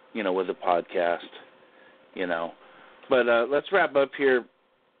 with a podcast, But let's wrap up here.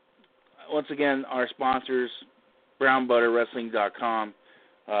 Once again, our sponsors, BrownButterWrestling.com.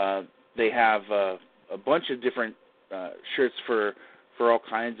 They have a bunch of different shirts for all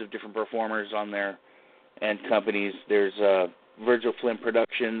kinds of different performers on there and companies. There's Virgil Flynn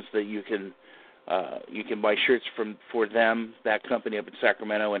Productions that you can buy shirts for them, that company up in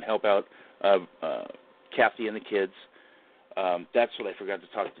Sacramento, and help out Kathy and the kids. That's what I forgot to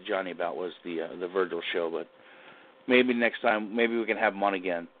talk to Johnny about was the Virgil show, but maybe next time, maybe we can have him on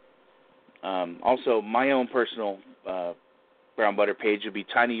again. Also, my own personal Brown Butter page will be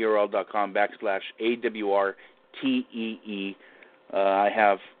tinyurl.com/AWRTEE.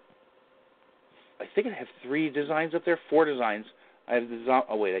 I think I have 3 designs up there, 4 designs. I have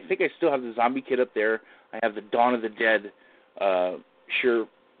I think I still have the Zombie Kid up there. I have the Dawn of the Dead shirt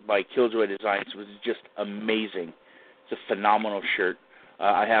by Killjoy Designs, which is just amazing. It's a phenomenal shirt.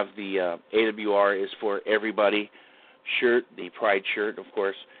 I have the AWR is for everybody shirt, the Pride shirt, of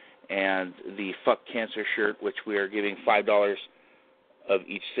course, and the Fuck Cancer shirt, which we are giving $5 of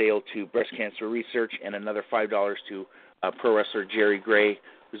each sale to breast cancer research and another $5 to pro wrestler Jerry Gray,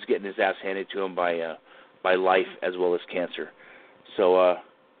 who's getting his ass handed to him by life as well as cancer. So,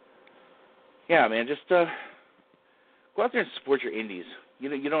 yeah, man, just go out there and support your indies.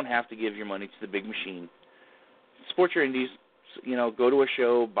 You don't have to give your money to the big machine. Support your indies. Go to a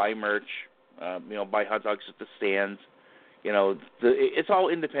show, buy merch, buy hot dogs at the stands. It's all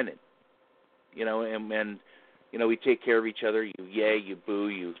independent. And we take care of each other. You yay, you boo,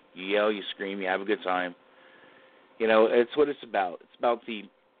 you yell, you scream, you have a good time. It's what it's about. It's about the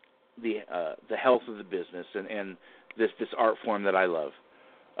health of the business and this art form that I love.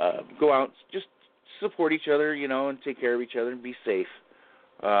 Go out, just support each other, and take care of each other and be safe.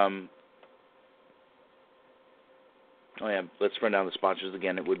 Oh, yeah. Let's run down the sponsors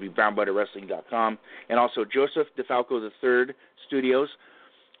again. It would be brownbutterwrestling.com. And also Joseph DeFalco III Studios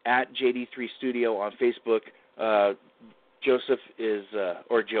at JD3 Studio on Facebook. Joseph is,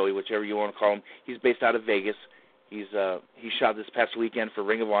 or Joey, whichever you want to call him, he's based out of Vegas. He shot this past weekend for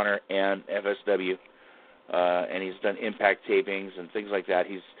Ring of Honor and FSW. And he's done Impact tapings and things like that.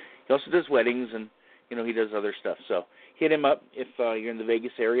 He also does weddings and, he does other stuff. So hit him up if you're in the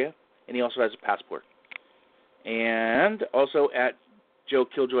Vegas area. And he also has a passport. And also at Joe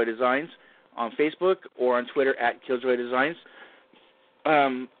Killjoy Designs on Facebook or on Twitter at Killjoy Designs.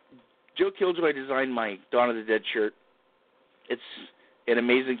 Joe Killjoy designed my Dawn of the Dead shirt. It's an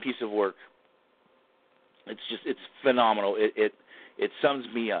amazing piece of work. It's phenomenal. It sums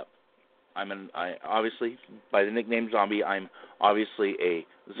me up. I obviously, by the nickname Zombie, I'm obviously a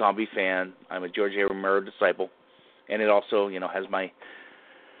Zombie fan. I'm a George A. Romero disciple. And it also, has my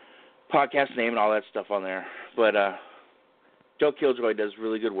podcast name and all that stuff on there. But Joe Killjoy does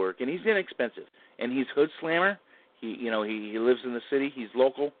really good work, and he's inexpensive. And he's Hood Slammer. He lives in the city. He's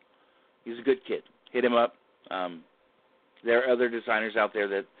local. He's a good kid. Hit him up. There are other designers out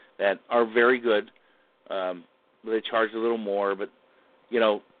there that are very good. They charge a little more, but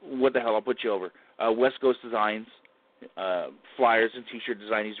what the hell? I'll put you over. West Coast Designs, flyers and T-shirt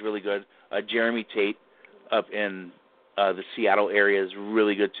design. He's really good. Jeremy Tate up in the Seattle area is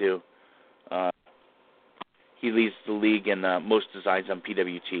really good too. He leads the league in most designs on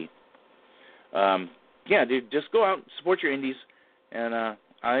PWT. Yeah, dude, just go out and support your indies, and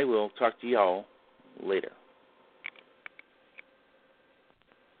I will talk to y'all later.